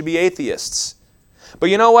everybody should be atheists. But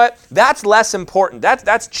you know what? That's less important.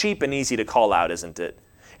 That's cheap and easy to call out, isn't it?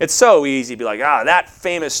 It's so easy to be like, that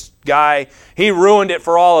famous guy, he ruined it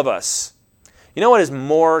for all of us. You know what is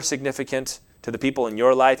more significant to the people in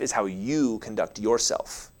your life is how you conduct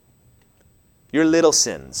yourself. Your little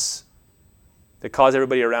sins that cause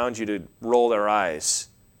everybody around you to roll their eyes.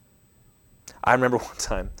 I remember one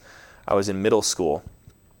time I was in middle school,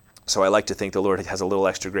 so I like to think the Lord has a little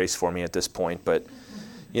extra grace for me at this point, but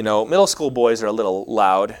middle school boys are a little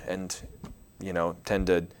loud and, tend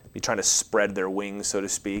to be trying to spread their wings, so to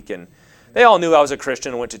speak, and they all knew I was a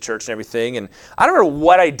Christian and went to church and everything, and I don't remember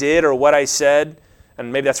what I did or what I said,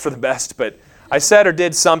 and maybe that's for the best, but I said or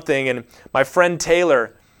did something, and my friend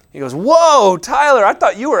Taylor, he goes, "Whoa, Tyler, I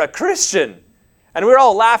thought you were a Christian." And we were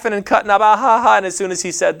all laughing and cutting up, ha ha, and as soon as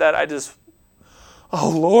he said that, I just, oh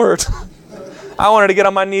Lord. I wanted to get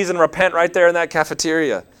on my knees and repent right there in that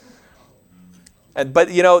cafeteria. But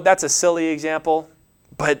that's a silly example,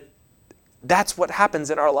 but that's what happens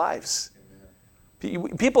in our lives.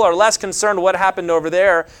 People are less concerned what happened over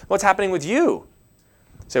there, what's happening with you.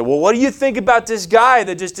 Say, well, what do you think about this guy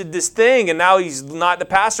that just did this thing and now he's not the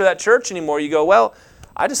pastor of that church anymore? You go, well,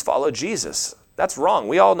 I just follow Jesus. That's wrong.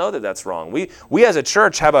 We all know that that's wrong. We as a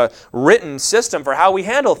church have a written system for how we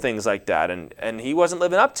handle things like that, and he wasn't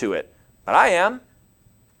living up to it. But I am.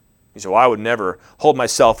 You say, well, I would never hold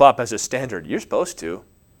myself up as a standard. You're supposed to.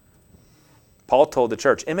 Paul told the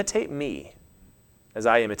church, imitate me as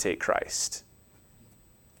I imitate Christ.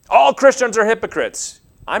 All Christians are hypocrites.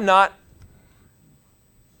 I'm not.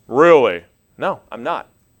 Really? No, I'm not.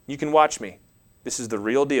 You can watch me. This is the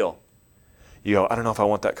real deal. You go, I don't know if I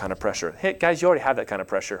want that kind of pressure. Hey, guys, you already have that kind of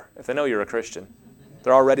pressure. If they know you're a Christian,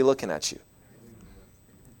 they're already looking at you.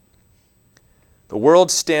 The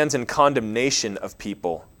world stands in condemnation of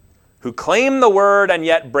people who claim the word and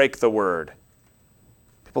yet break the word.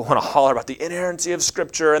 People want to holler about the inerrancy of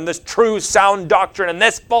Scripture and this true sound doctrine and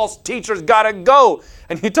this false teacher's got to go.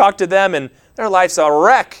 And you talk to them and their life's a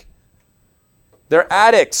wreck. They're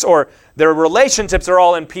addicts or their relationships are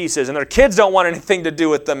all in pieces and their kids don't want anything to do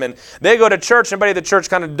with them. And they go to church and everybody at the church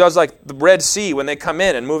kind of does like the Red Sea when they come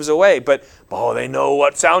in and moves away. But, they know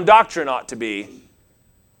what sound doctrine ought to be.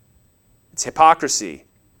 It's hypocrisy.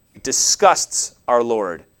 It disgusts our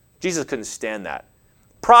Lord. Jesus couldn't stand that.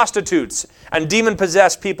 Prostitutes and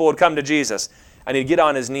demon-possessed people would come to Jesus and he'd get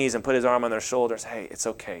on his knees and put his arm on their shoulders. Hey, it's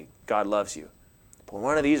okay. God loves you. But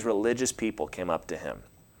one of these religious people came up to him,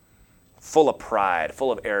 full of pride,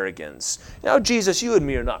 full of arrogance. Jesus, you and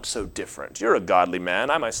me are not so different. You're a godly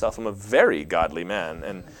man. I myself am a very godly man.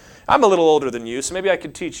 And I'm a little older than you, so maybe I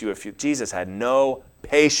could teach you if you... Jesus had no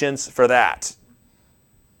patience for that.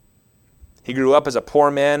 He grew up as a poor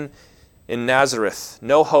man in Nazareth.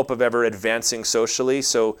 No hope of ever advancing socially.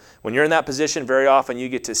 So when you're in that position, very often you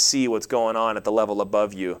get to see what's going on at the level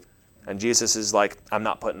above you. And Jesus is like, I'm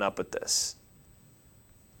not putting up with this.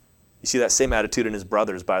 You see that same attitude in his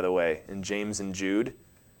brothers, by the way, in James and Jude.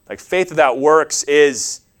 Like, faith without works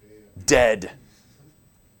is dead.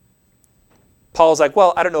 Paul's like,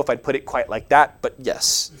 well, I don't know if I'd put it quite like that, but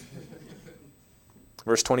yes.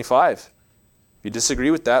 Verse 25. If you disagree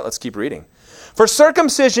with that, let's keep reading. For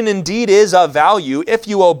circumcision indeed is of value if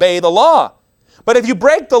you obey the law. But if you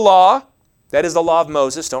break the law, that is the law of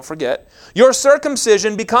Moses, don't forget, your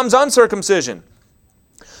circumcision becomes uncircumcision.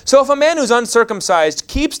 So if a man who's uncircumcised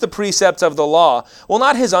keeps the precepts of the law, will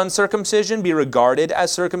not his uncircumcision be regarded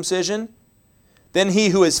as circumcision? Then he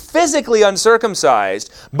who is physically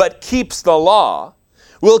uncircumcised, but keeps the law,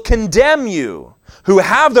 will condemn you, who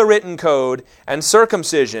have the written code and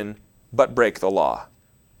circumcision, but break the law.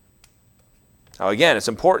 Now again, it's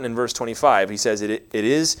important in verse 25. He says it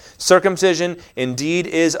is circumcision indeed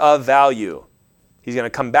is of value. He's going to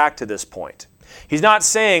come back to this point. He's not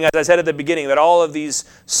saying, as I said at the beginning, that all of these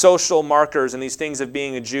social markers and these things of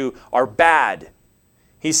being a Jew are bad.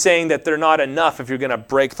 He's saying that they're not enough if you're going to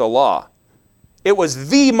break the law. It was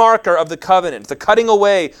the marker of the covenant, the cutting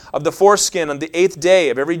away of the foreskin on the 8th day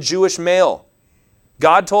of every Jewish male.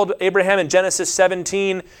 God told Abraham in Genesis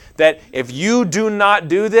 17 that if you do not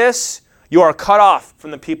do this, you are cut off from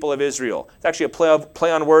the people of Israel. It's actually a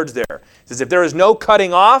play on words there. It says if there is no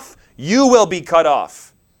cutting off, you will be cut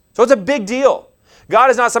off. So it's a big deal. God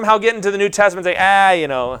is not somehow getting to the New Testament and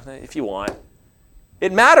saying, if you want.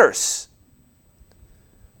 It matters.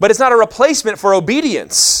 But it's not a replacement for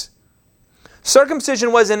obedience.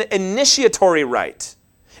 Circumcision was an initiatory rite.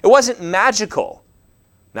 It wasn't magical.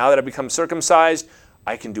 Now that I've become circumcised,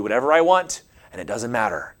 I can do whatever I want, and it doesn't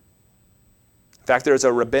matter. In fact, there's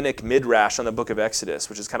a rabbinic midrash on the book of Exodus,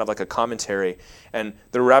 which is kind of like a commentary. And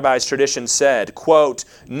the rabbi's tradition said, quote,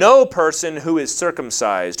 "No person who is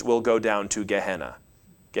circumcised will go down to Gehenna."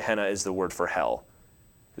 Gehenna is the word for hell.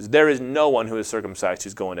 There is no one who is circumcised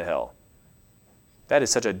who's going to hell. That is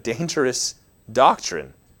such a dangerous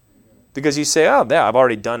doctrine. Because you say, I've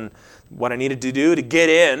already done what I needed to do to get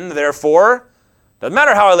in, therefore, doesn't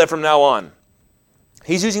matter how I live from now on.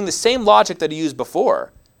 He's using the same logic that he used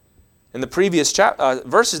before in the previous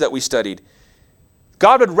verses that we studied.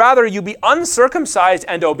 God would rather you be uncircumcised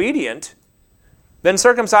and obedient than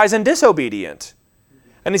circumcised and disobedient.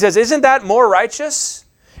 And he says, isn't that more righteous?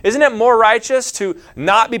 Isn't it more righteous to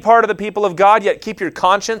not be part of the people of God, yet keep your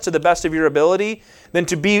conscience to the best of your ability, than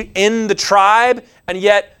to be in the tribe, and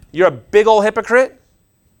yet you're a big old hypocrite?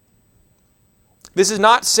 This is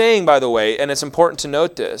not saying, by the way, and it's important to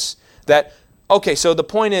note this, that, so the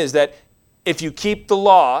point is that if you keep the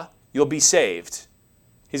law, you'll be saved.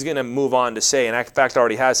 He's going to move on to say, and in fact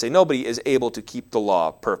already has said, nobody is able to keep the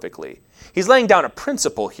law perfectly. He's laying down a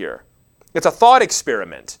principle here. It's a thought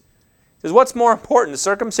experiment. He says, what's more important,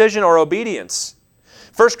 circumcision or obedience?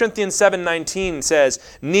 1 Corinthians 7:19 says,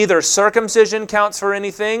 neither circumcision counts for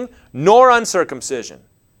anything, nor uncircumcision,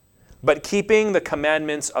 but keeping the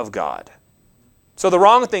commandments of God. So the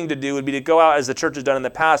wrong thing to do would be to go out, as the church has done in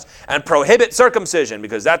the past, and prohibit circumcision,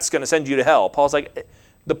 because that's going to send you to hell. Paul's like,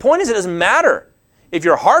 the point is it doesn't matter if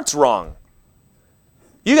your heart's wrong.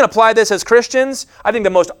 You can apply this as Christians. I think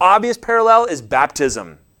the most obvious parallel is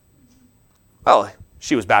baptism. Well,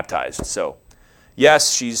 she was baptized, so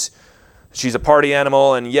yes, she's a party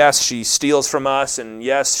animal, and yes, she steals from us, and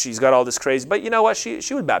yes, she's got all this crazy, but you know what? She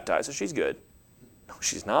was baptized, so she's good. No,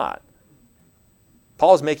 she's not.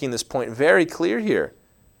 Paul's making this point very clear here.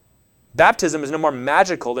 Baptism is no more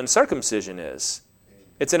magical than circumcision is.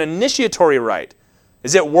 It's an initiatory rite.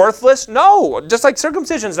 Is it worthless? No, just like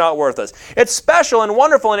circumcision is not worthless. It's special and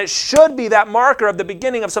wonderful, and it should be that marker of the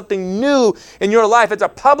beginning of something new in your life. It's a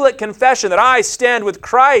public confession that I stand with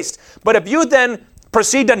Christ. But if you then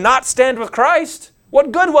proceed to not stand with Christ,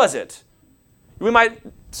 what good was it? We might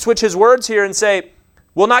switch his words here and say,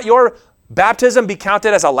 will not your baptism be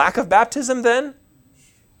counted as a lack of baptism then?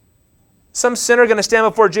 Some sinner going to stand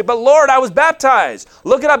before Jesus, but Lord, I was baptized.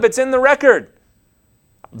 Look it up, it's in the record.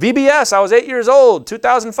 VBS, I was 8 years old,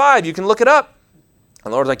 2005. You can look it up.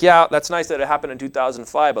 And the Lord's like, yeah, that's nice that it happened in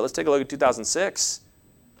 2005, but let's take a look at 2006,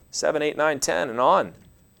 7, 8, 9, 10, and on.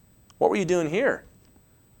 What were you doing here?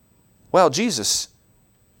 Well, Jesus,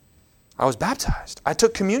 I was baptized. I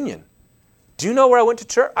took communion. Do you know where I went to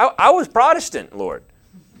church? I was Protestant, Lord.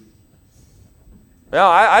 No,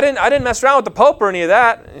 I didn't mess around with the Pope or any of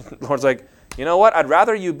that. The Lord's like, you know what? I'd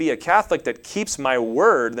rather you be a Catholic that keeps my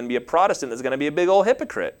word than be a Protestant that's going to be a big old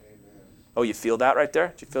hypocrite. Amen. Oh, you feel that right there?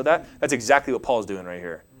 Did you feel that? That's exactly what Paul's doing right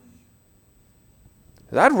here.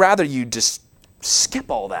 I'd rather you just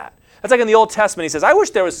skip all that. That's like in the Old Testament. He says, I wish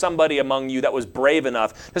there was somebody among you that was brave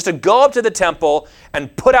enough just to go up to the temple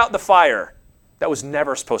and put out the fire that was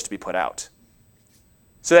never supposed to be put out.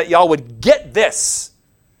 So that y'all would get this,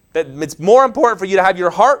 that it's more important for you to have your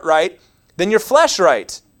heart right than your flesh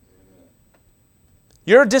right.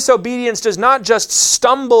 Your disobedience does not just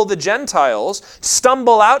stumble the Gentiles,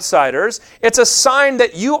 stumble outsiders. It's a sign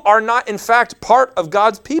that you are not, in fact, part of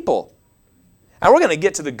God's people. And we're going to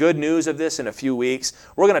get to the good news of this in a few weeks.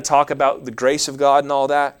 We're going to talk about the grace of God and all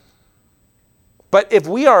that. But if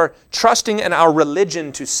we are trusting in our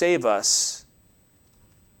religion to save us,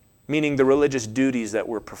 meaning the religious duties that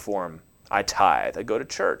we perform, I tithe, I go to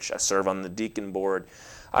church, I serve on the deacon board,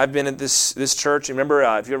 I've been at this church. Remember,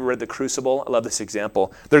 if you ever read The Crucible, I love this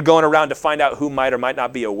example. They're going around to find out who might or might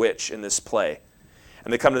not be a witch in this play.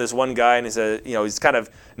 And they come to this one guy, and he's kind of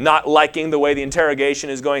not liking the way the interrogation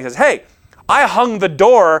is going. He says, hey, I hung the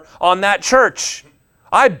door on that church.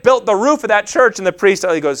 I built the roof of that church. And the priest,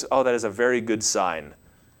 he goes, oh, that is a very good sign.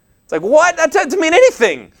 It's like, what? That doesn't mean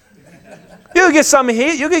anything. You could get some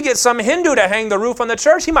Hindu to hang the roof on the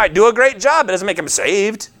church. He might do a great job. It doesn't make him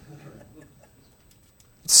saved.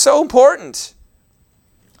 It's so important.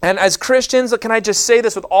 And as Christians, can I just say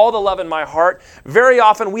this with all the love in my heart? Very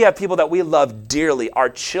often we have people that we love dearly, our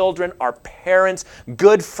children, our parents,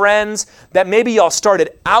 good friends, that maybe y'all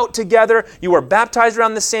started out together, you were baptized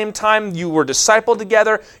around the same time, you were discipled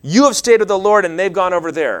together, you have stayed with the Lord and they've gone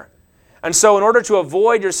over there. And so in order to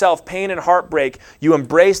avoid yourself pain and heartbreak, you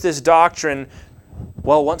embrace this doctrine,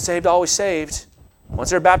 well, once saved, always saved.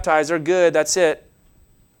 Once they're baptized, they're good, that's it.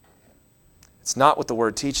 It's not what the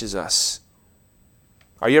Word teaches us.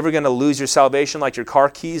 Are you ever going to lose your salvation like your car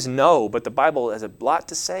keys? No, but the Bible has a lot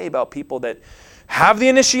to say about people that have the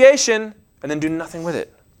initiation and then do nothing with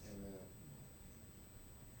it.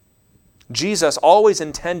 Jesus always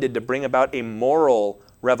intended to bring about a moral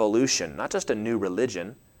revolution, not just a new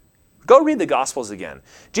religion. Go read the Gospels again.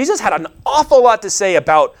 Jesus had an awful lot to say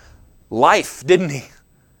about life, didn't he?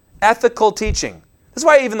 Ethical teaching. That's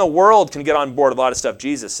why even the world can get on board with a lot of stuff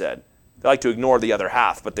Jesus said. They like to ignore the other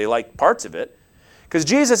half, but they like parts of it. Because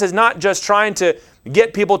Jesus is not just trying to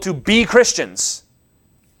get people to be Christians.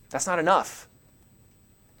 That's not enough.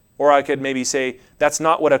 Or I could maybe say, that's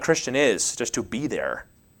not what a Christian is, just to be there.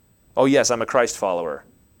 Oh yes, I'm a Christ follower.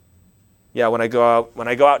 Yeah, when I go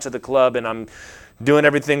out to the club and I'm doing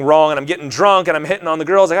everything wrong and I'm getting drunk and I'm hitting on the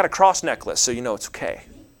girls, I got a cross necklace, so you know it's okay.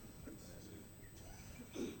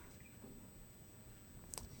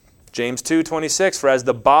 James 2:26, for as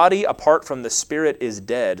the body apart from the spirit is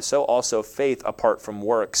dead, so also faith apart from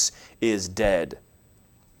works is dead.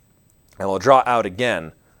 And we'll draw out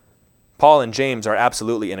again. Paul and James are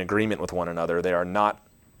absolutely in agreement with one another. They are not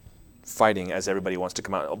fighting as everybody wants to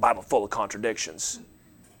come out. Oh, Bible full of contradictions.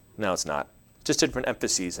 No, it's not. Just different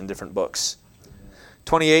emphases in different books.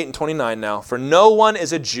 28 and 29 now. For no one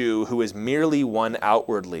is a Jew who is merely one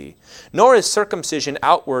outwardly, nor is circumcision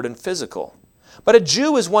outward and physical. But a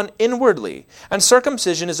Jew is one inwardly, and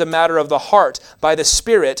circumcision is a matter of the heart, by the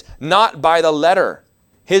Spirit, not by the letter.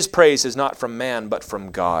 His praise is not from man, but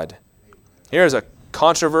from God. Here's a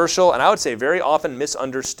controversial, and I would say very often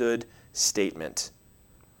misunderstood statement.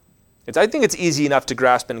 I think it's easy enough to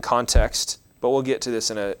grasp in context, but we'll get to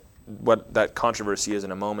this what that controversy is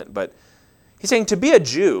in a moment. But he's saying to be a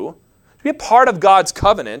Jew, to be a part of God's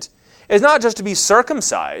covenant, is not just to be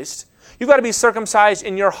circumcised. You've got to be circumcised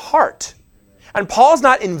in your heart. And Paul's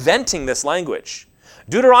not inventing this language.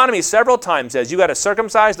 Deuteronomy several times says you've got to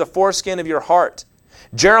circumcise the foreskin of your heart.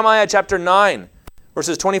 Jeremiah chapter 9,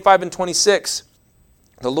 verses 25 and 26.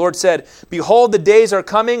 The Lord said, behold, the days are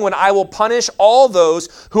coming when I will punish all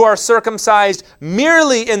those who are circumcised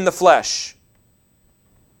merely in the flesh.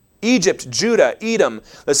 Egypt, Judah, Edom,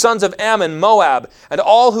 the sons of Ammon, Moab, and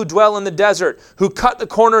all who dwell in the desert, who cut the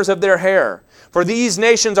corners of their hair. For these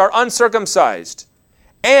nations are uncircumcised,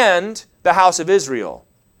 and the house of Israel,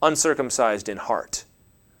 uncircumcised in heart.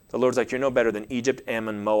 The Lord's like, you're no better than Egypt,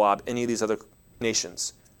 Ammon, Moab, any of these other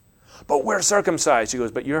nations. But we're circumcised. He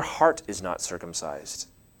goes, but your heart is not circumcised.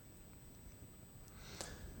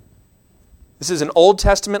 This is an Old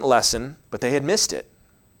Testament lesson, but they had missed it.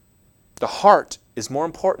 The heart is more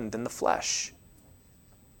important than the flesh.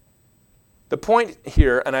 The point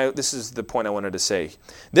here, and this is the point I wanted to say,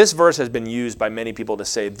 this verse has been used by many people to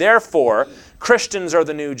say, therefore, Christians are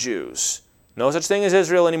the new Jews. No such thing as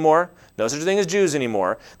Israel anymore. No such thing as Jews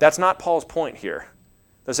anymore. That's not Paul's point here.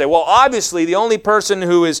 They say, well, obviously, the only person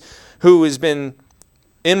who has been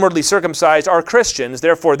inwardly circumcised are Christians.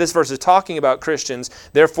 Therefore, this verse is talking about Christians.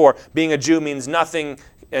 Therefore, being a Jew means nothing,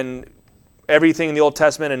 and everything in the Old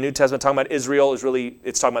Testament and New Testament talking about Israel is really,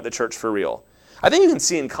 it's talking about the church for real. I think you can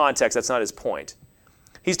see in context that's not his point.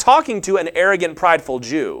 He's talking to an arrogant, prideful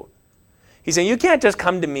Jew. He's saying, you can't just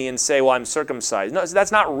come to me and say, well, I'm circumcised. No,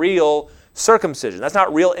 that's not real circumcision. That's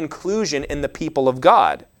not real inclusion in the people of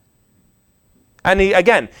God. And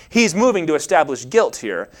he's moving to establish guilt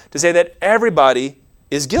here, to say that everybody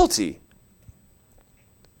is guilty.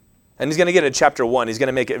 And he's going to get into chapter 1. He's going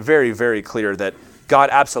to make it very, very clear that God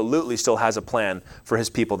absolutely still has a plan for his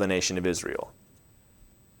people, the nation of Israel.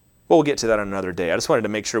 Well, we'll get to that on another day. I just wanted to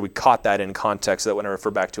make sure we caught that in context so that when I refer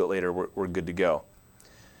back to it later, we're good to go.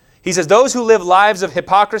 He says, those who live lives of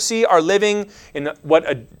hypocrisy are living in what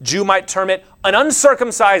a Jew might term it, an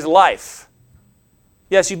uncircumcised life.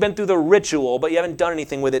 Yes, you've been through the ritual, but you haven't done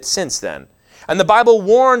anything with it since then. And the Bible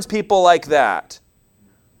warns people like that.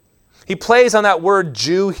 He plays on that word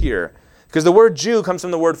Jew here, because the word Jew comes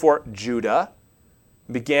from the word for Judah.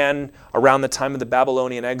 It began around the time of the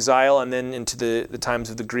Babylonian exile and then into the times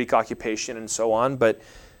of the Greek occupation and so on. But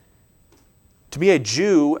to be a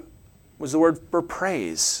Jew was the word for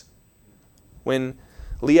praise. When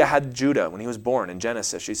Leah had Judah, when he was born in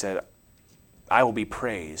Genesis, she said, I will be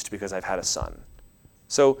praised because I've had a son.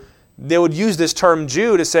 So they would use this term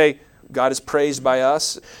Jew to say, God is praised by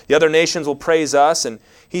us. The other nations will praise us. And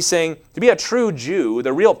he's saying, to be a true Jew,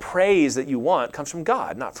 the real praise that you want comes from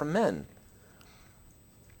God, not from men.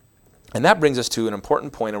 And that brings us to an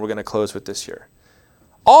important point, and we're going to close with this here.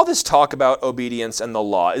 All this talk about obedience and the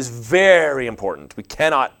law is very important. We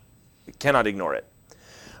cannot You cannot ignore it.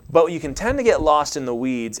 But you can tend to get lost in the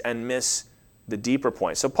weeds and miss the deeper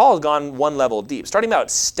point. So Paul has gone one level deep, starting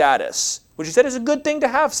about status, which he said is a good thing to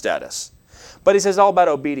have status. But he says all about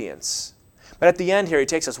obedience. But at the end here, he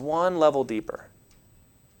takes us one level deeper.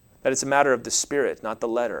 That it's a matter of the Spirit, not the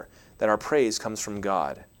letter, that our praise comes from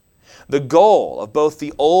God. The goal of both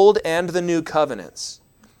the Old and the New Covenants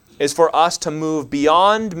is for us to move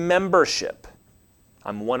beyond membership.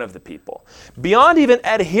 I'm one of the people. Beyond even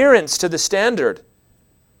adherence to the standard,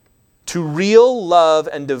 to real love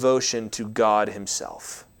and devotion to God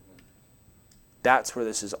Himself. That's where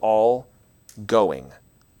this is all going.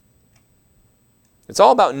 It's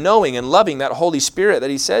all about knowing and loving that Holy Spirit that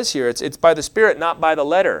he says here. It's by the Spirit, not by the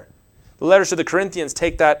letter. The letters to the Corinthians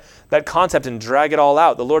take that concept and drag it all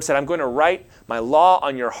out. The Lord said, I'm going to write my law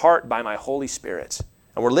on your heart by my Holy Spirit.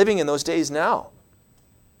 And we're living in those days now.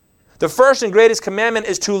 The first and greatest commandment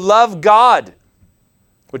is to love God,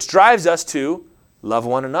 which drives us to love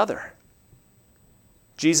one another.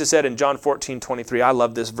 Jesus said in John 14:23, I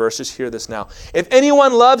love this verse, just hear this now. If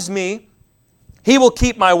anyone loves me, he will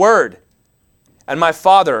keep my word, and my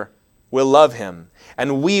Father will love him,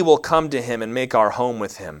 and we will come to him and make our home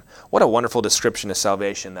with him. What a wonderful description of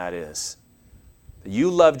salvation that is.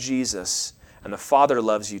 You love Jesus, and the Father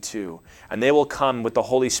loves you too, and they will come with the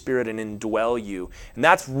Holy Spirit and indwell you. And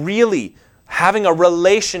that's really having a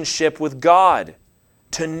relationship with God,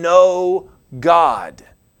 to know God,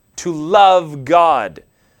 to love God,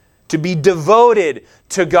 to be devoted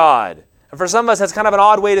to God. And for some of us, that's kind of an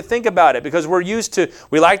odd way to think about it because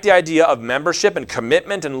we like the idea of membership and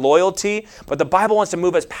commitment and loyalty, but the Bible wants to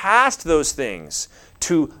move us past those things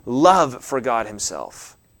to love for God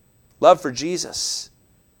Himself, love for Jesus.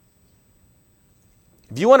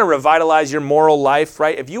 If you want to revitalize your moral life,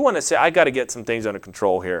 right? If you want to say, I got to get some things under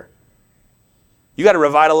control here, you got to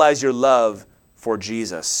revitalize your love for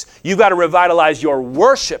Jesus. You've got to revitalize your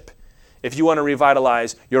worship if you want to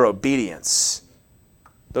revitalize your obedience.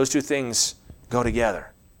 Those two things go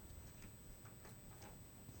together.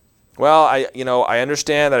 Well, I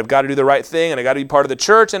understand that I've got to do the right thing and I've got to be part of the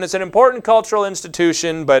church and it's an important cultural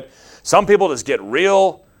institution, but some people just get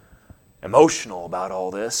real emotional about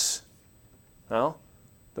all this. Well,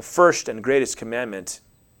 the first and greatest commandment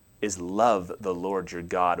is love the Lord your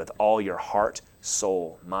God with all your heart,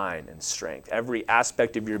 soul, mind, and strength. Every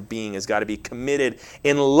aspect of your being has got to be committed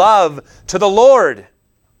in love to the Lord.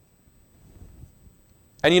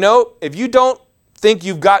 And if you don't think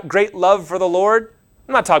you've got great love for the Lord,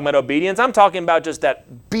 I'm not talking about obedience. I'm talking about just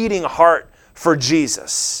that beating heart for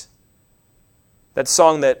Jesus. That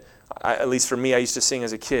song that, at least for me, I used to sing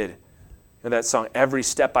as a kid. That song, Every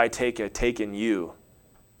Step I Take in You.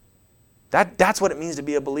 That's what it means to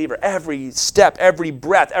be a believer. Every step, every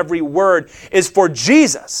breath, every word is for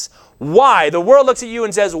Jesus. Why? The world looks at you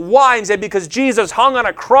and says, why? And says, because Jesus hung on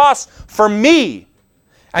a cross for me.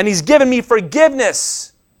 And He's given me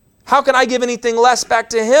forgiveness. How can I give anything less back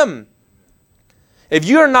to Him? If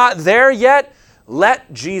you're not there yet,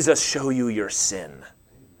 let Jesus show you your sin.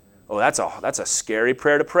 Oh, that's a scary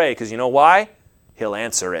prayer to pray because you know why? He'll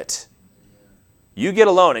answer it. You get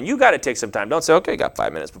alone and you got to take some time. Don't say, okay, I got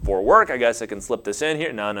 5 minutes before work. I guess I can slip this in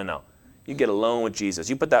here. No. You get alone with Jesus.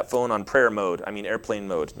 You put that phone on airplane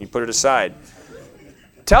mode. You put it aside.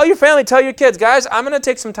 Tell your family, tell your kids, guys, I'm going to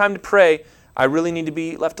take some time to pray. I really need to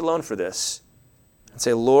be left alone for this. And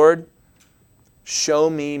say, Lord, show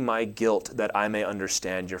me my guilt that I may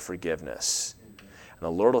understand your forgiveness. And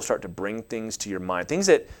the Lord will start to bring things to your mind, things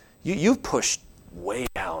that you've pushed way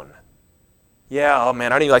down. Yeah, oh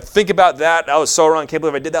man, I didn't even think about that. I was so wrong. I can't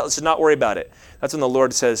believe I did that. Let's just not worry about it. That's when the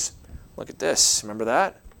Lord says, look at this. Remember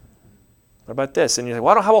that? What about this? And you're like,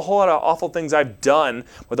 well, I don't have a whole lot of awful things I've done.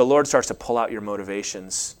 But the Lord starts to pull out your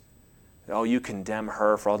motivations. Oh, you condemn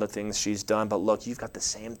her for all the things she's done. But look, you've got the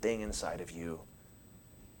same thing inside of you.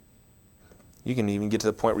 You can even get to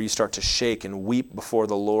the point where you start to shake and weep before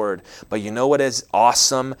the Lord. But you know what is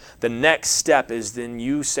awesome? The next step is then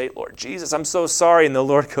you say, Lord Jesus, I'm so sorry. And the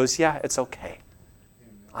Lord goes, yeah, it's okay.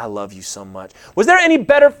 I love you so much. Was there any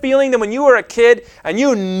better feeling than when you were a kid and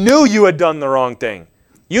you knew you had done the wrong thing?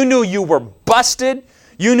 You knew you were busted.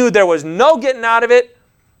 You knew there was no getting out of it.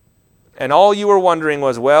 And all you were wondering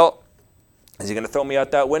was, well, is He going to throw me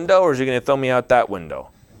out that window or is He going to throw me out that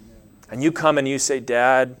window? And you come and you say,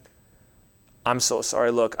 Dad, I'm so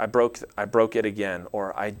sorry. Look, I broke it again,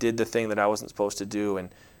 or I did the thing that I wasn't supposed to do. And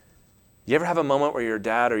you ever have a moment where your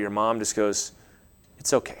dad or your mom just goes,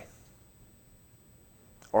 it's okay.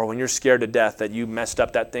 Or when you're scared to death that you messed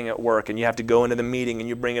up that thing at work and you have to go into the meeting and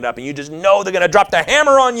you bring it up and you just know they're going to drop the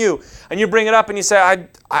hammer on you. And you bring it up and you say,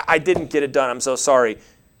 I didn't get it done. I'm so sorry.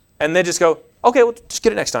 And they just go, okay, well, just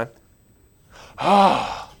get it next time.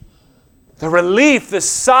 Oh, the relief, the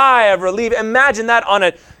sigh of relief. Imagine that on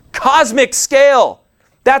a cosmic scale.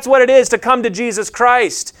 That's what it is to come to Jesus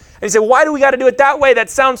Christ. And you say, why do we got to do it that way? That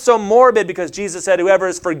sounds so morbid, because Jesus said, whoever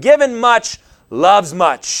is forgiven much loves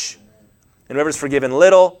much. And whoever is forgiven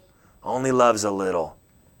little only loves a little.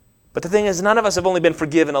 But the thing is, none of us have only been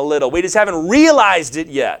forgiven a little. We just haven't realized it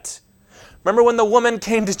yet. Remember when the woman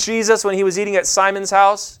came to Jesus when he was eating at Simon's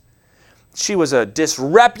house? She was a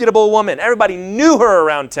disreputable woman. Everybody knew her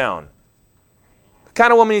around town. The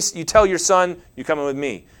kind of woman you tell your son, you're coming with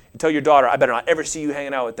me. You tell your daughter, I better not ever see you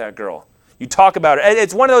hanging out with that girl. You talk about her.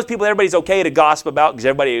 It's one of those people everybody's okay to gossip about because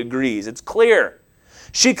everybody agrees. It's clear.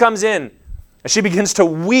 She comes in and she begins to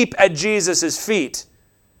weep at Jesus' feet.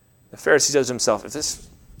 The Pharisee says to himself, if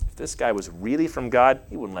this guy was really from God,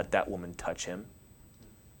 he wouldn't let that woman touch him.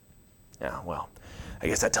 Yeah, well, I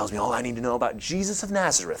guess that tells me all I need to know about Jesus of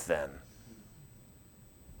Nazareth then.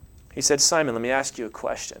 He said, Simon, let me ask you a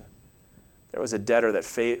question. There was a debtor that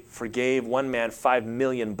forgave one man $5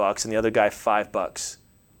 million and the other guy $5.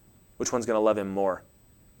 Which one's going to love him more?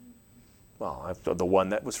 Well, the one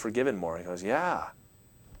that was forgiven more. He goes, yeah.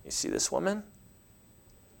 You see this woman?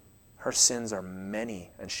 Her sins are many,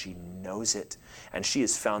 and she knows it. And she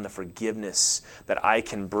has found the forgiveness that I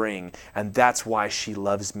can bring, and that's why she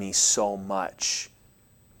loves me so much.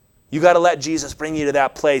 You got to let Jesus bring you to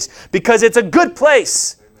that place, because it's a good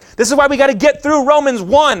place. This is why we got to get through Romans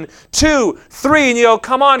 1, 2, 3, and you go,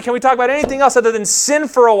 come on, can we talk about anything else other than sin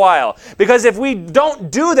for a while? Because if we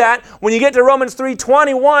don't do that, when you get to Romans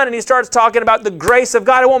 3:21 and he starts talking about the grace of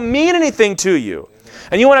God, it won't mean anything to you.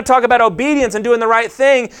 And you want to talk about obedience and doing the right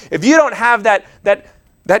thing, if you don't have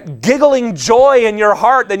that giggling joy in your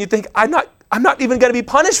heart, then you think, I'm not even going to be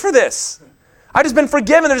punished for this. I've just been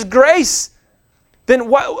forgiven, there's grace. Then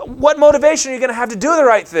what motivation are you going to have to do the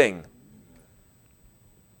right thing?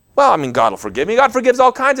 Well, I mean, God will forgive me. God forgives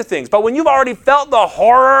all kinds of things. But when you've already felt the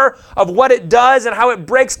horror of what it does and how it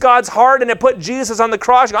breaks God's heart and it put Jesus on the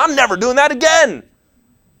cross, you go, I'm never doing that again.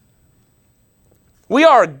 We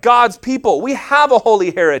are God's people. We have a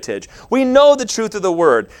holy heritage. We know the truth of the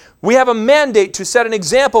word. We have a mandate to set an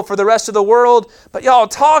example for the rest of the world. But y'all,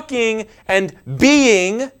 talking and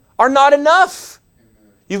being are not enough.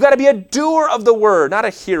 You've got to be a doer of the word, not a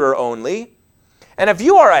hearer only. And if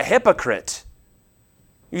you are a hypocrite,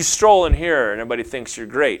 you stroll in here and everybody thinks you're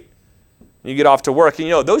great. You get off to work and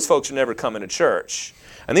you know those folks are never coming to church.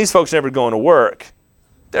 And these folks are never going to work.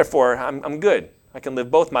 Therefore, I'm good. I can live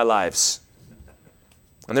both my lives.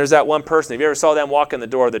 And there's that one person, if you ever saw them walk in the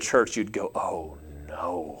door of the church, you'd go, oh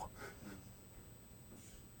no.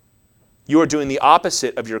 You are doing the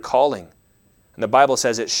opposite of your calling. And the Bible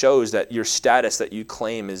says it shows that your status that you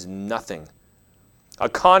claim is nothing. A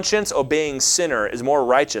conscience-obeying sinner is more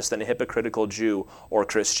righteous than a hypocritical Jew or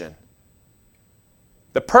Christian.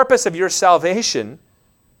 The purpose of your salvation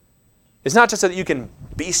is not just so that you can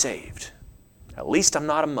be saved. At least I'm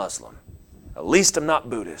not a Muslim. At least I'm not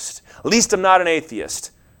Buddhist. At least I'm not an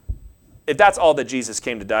atheist. If that's all that Jesus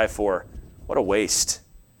came to die for, what a waste.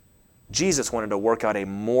 Jesus wanted to work out a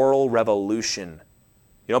moral revolution.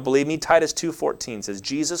 You don't believe me? Titus 2:14 says,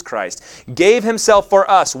 Jesus Christ gave himself for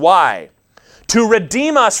us. Why? To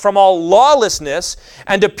redeem us from all lawlessness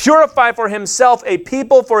and to purify for himself a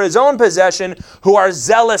people for his own possession who are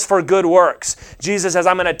zealous for good works. Jesus says,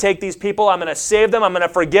 I'm going to take these people, I'm going to save them, I'm going to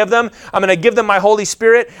forgive them, I'm going to give them my Holy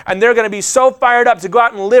Spirit, and they're going to be so fired up to go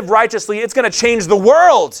out and live righteously, it's going to change the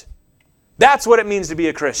world. That's what it means to be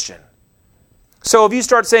a Christian. So if you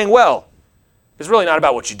start saying, well, it's really not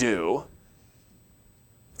about what you do,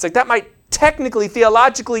 it's like that might technically,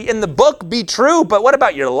 theologically in the book be true, but what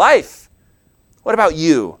about your life? What about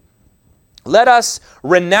you? Let us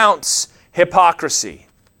renounce hypocrisy.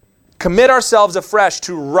 Commit ourselves afresh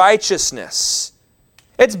to righteousness.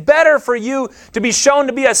 It's better for you to be shown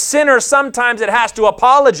to be a sinner sometimes that has to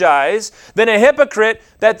apologize than a hypocrite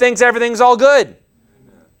that thinks everything's all good.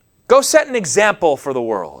 Go set an example for the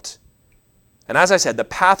world. And as I said, the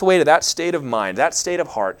pathway to that state of mind, that state of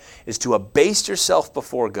heart, is to abase yourself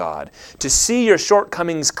before God, to see your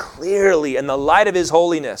shortcomings clearly in the light of his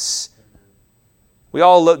holiness. We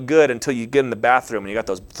all look good until you get in the bathroom and you got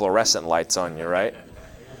those fluorescent lights on you, right?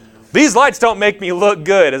 These lights don't make me look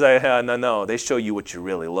good. No, they show you what you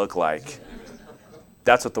really look like.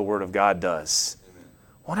 That's what the Word of God does.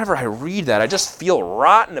 Whenever I read that, I just feel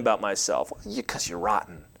rotten about myself. Well, because you're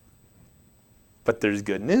rotten. But there's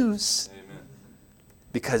good news. Amen.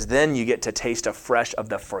 Because then you get to taste afresh of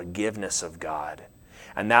the forgiveness of God.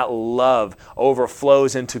 And that love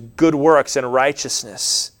overflows into good works and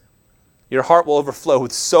righteousness. Your heart will overflow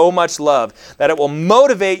with so much love that it will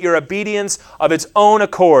motivate your obedience of its own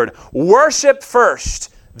accord. Worship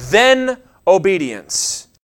first, then obedience.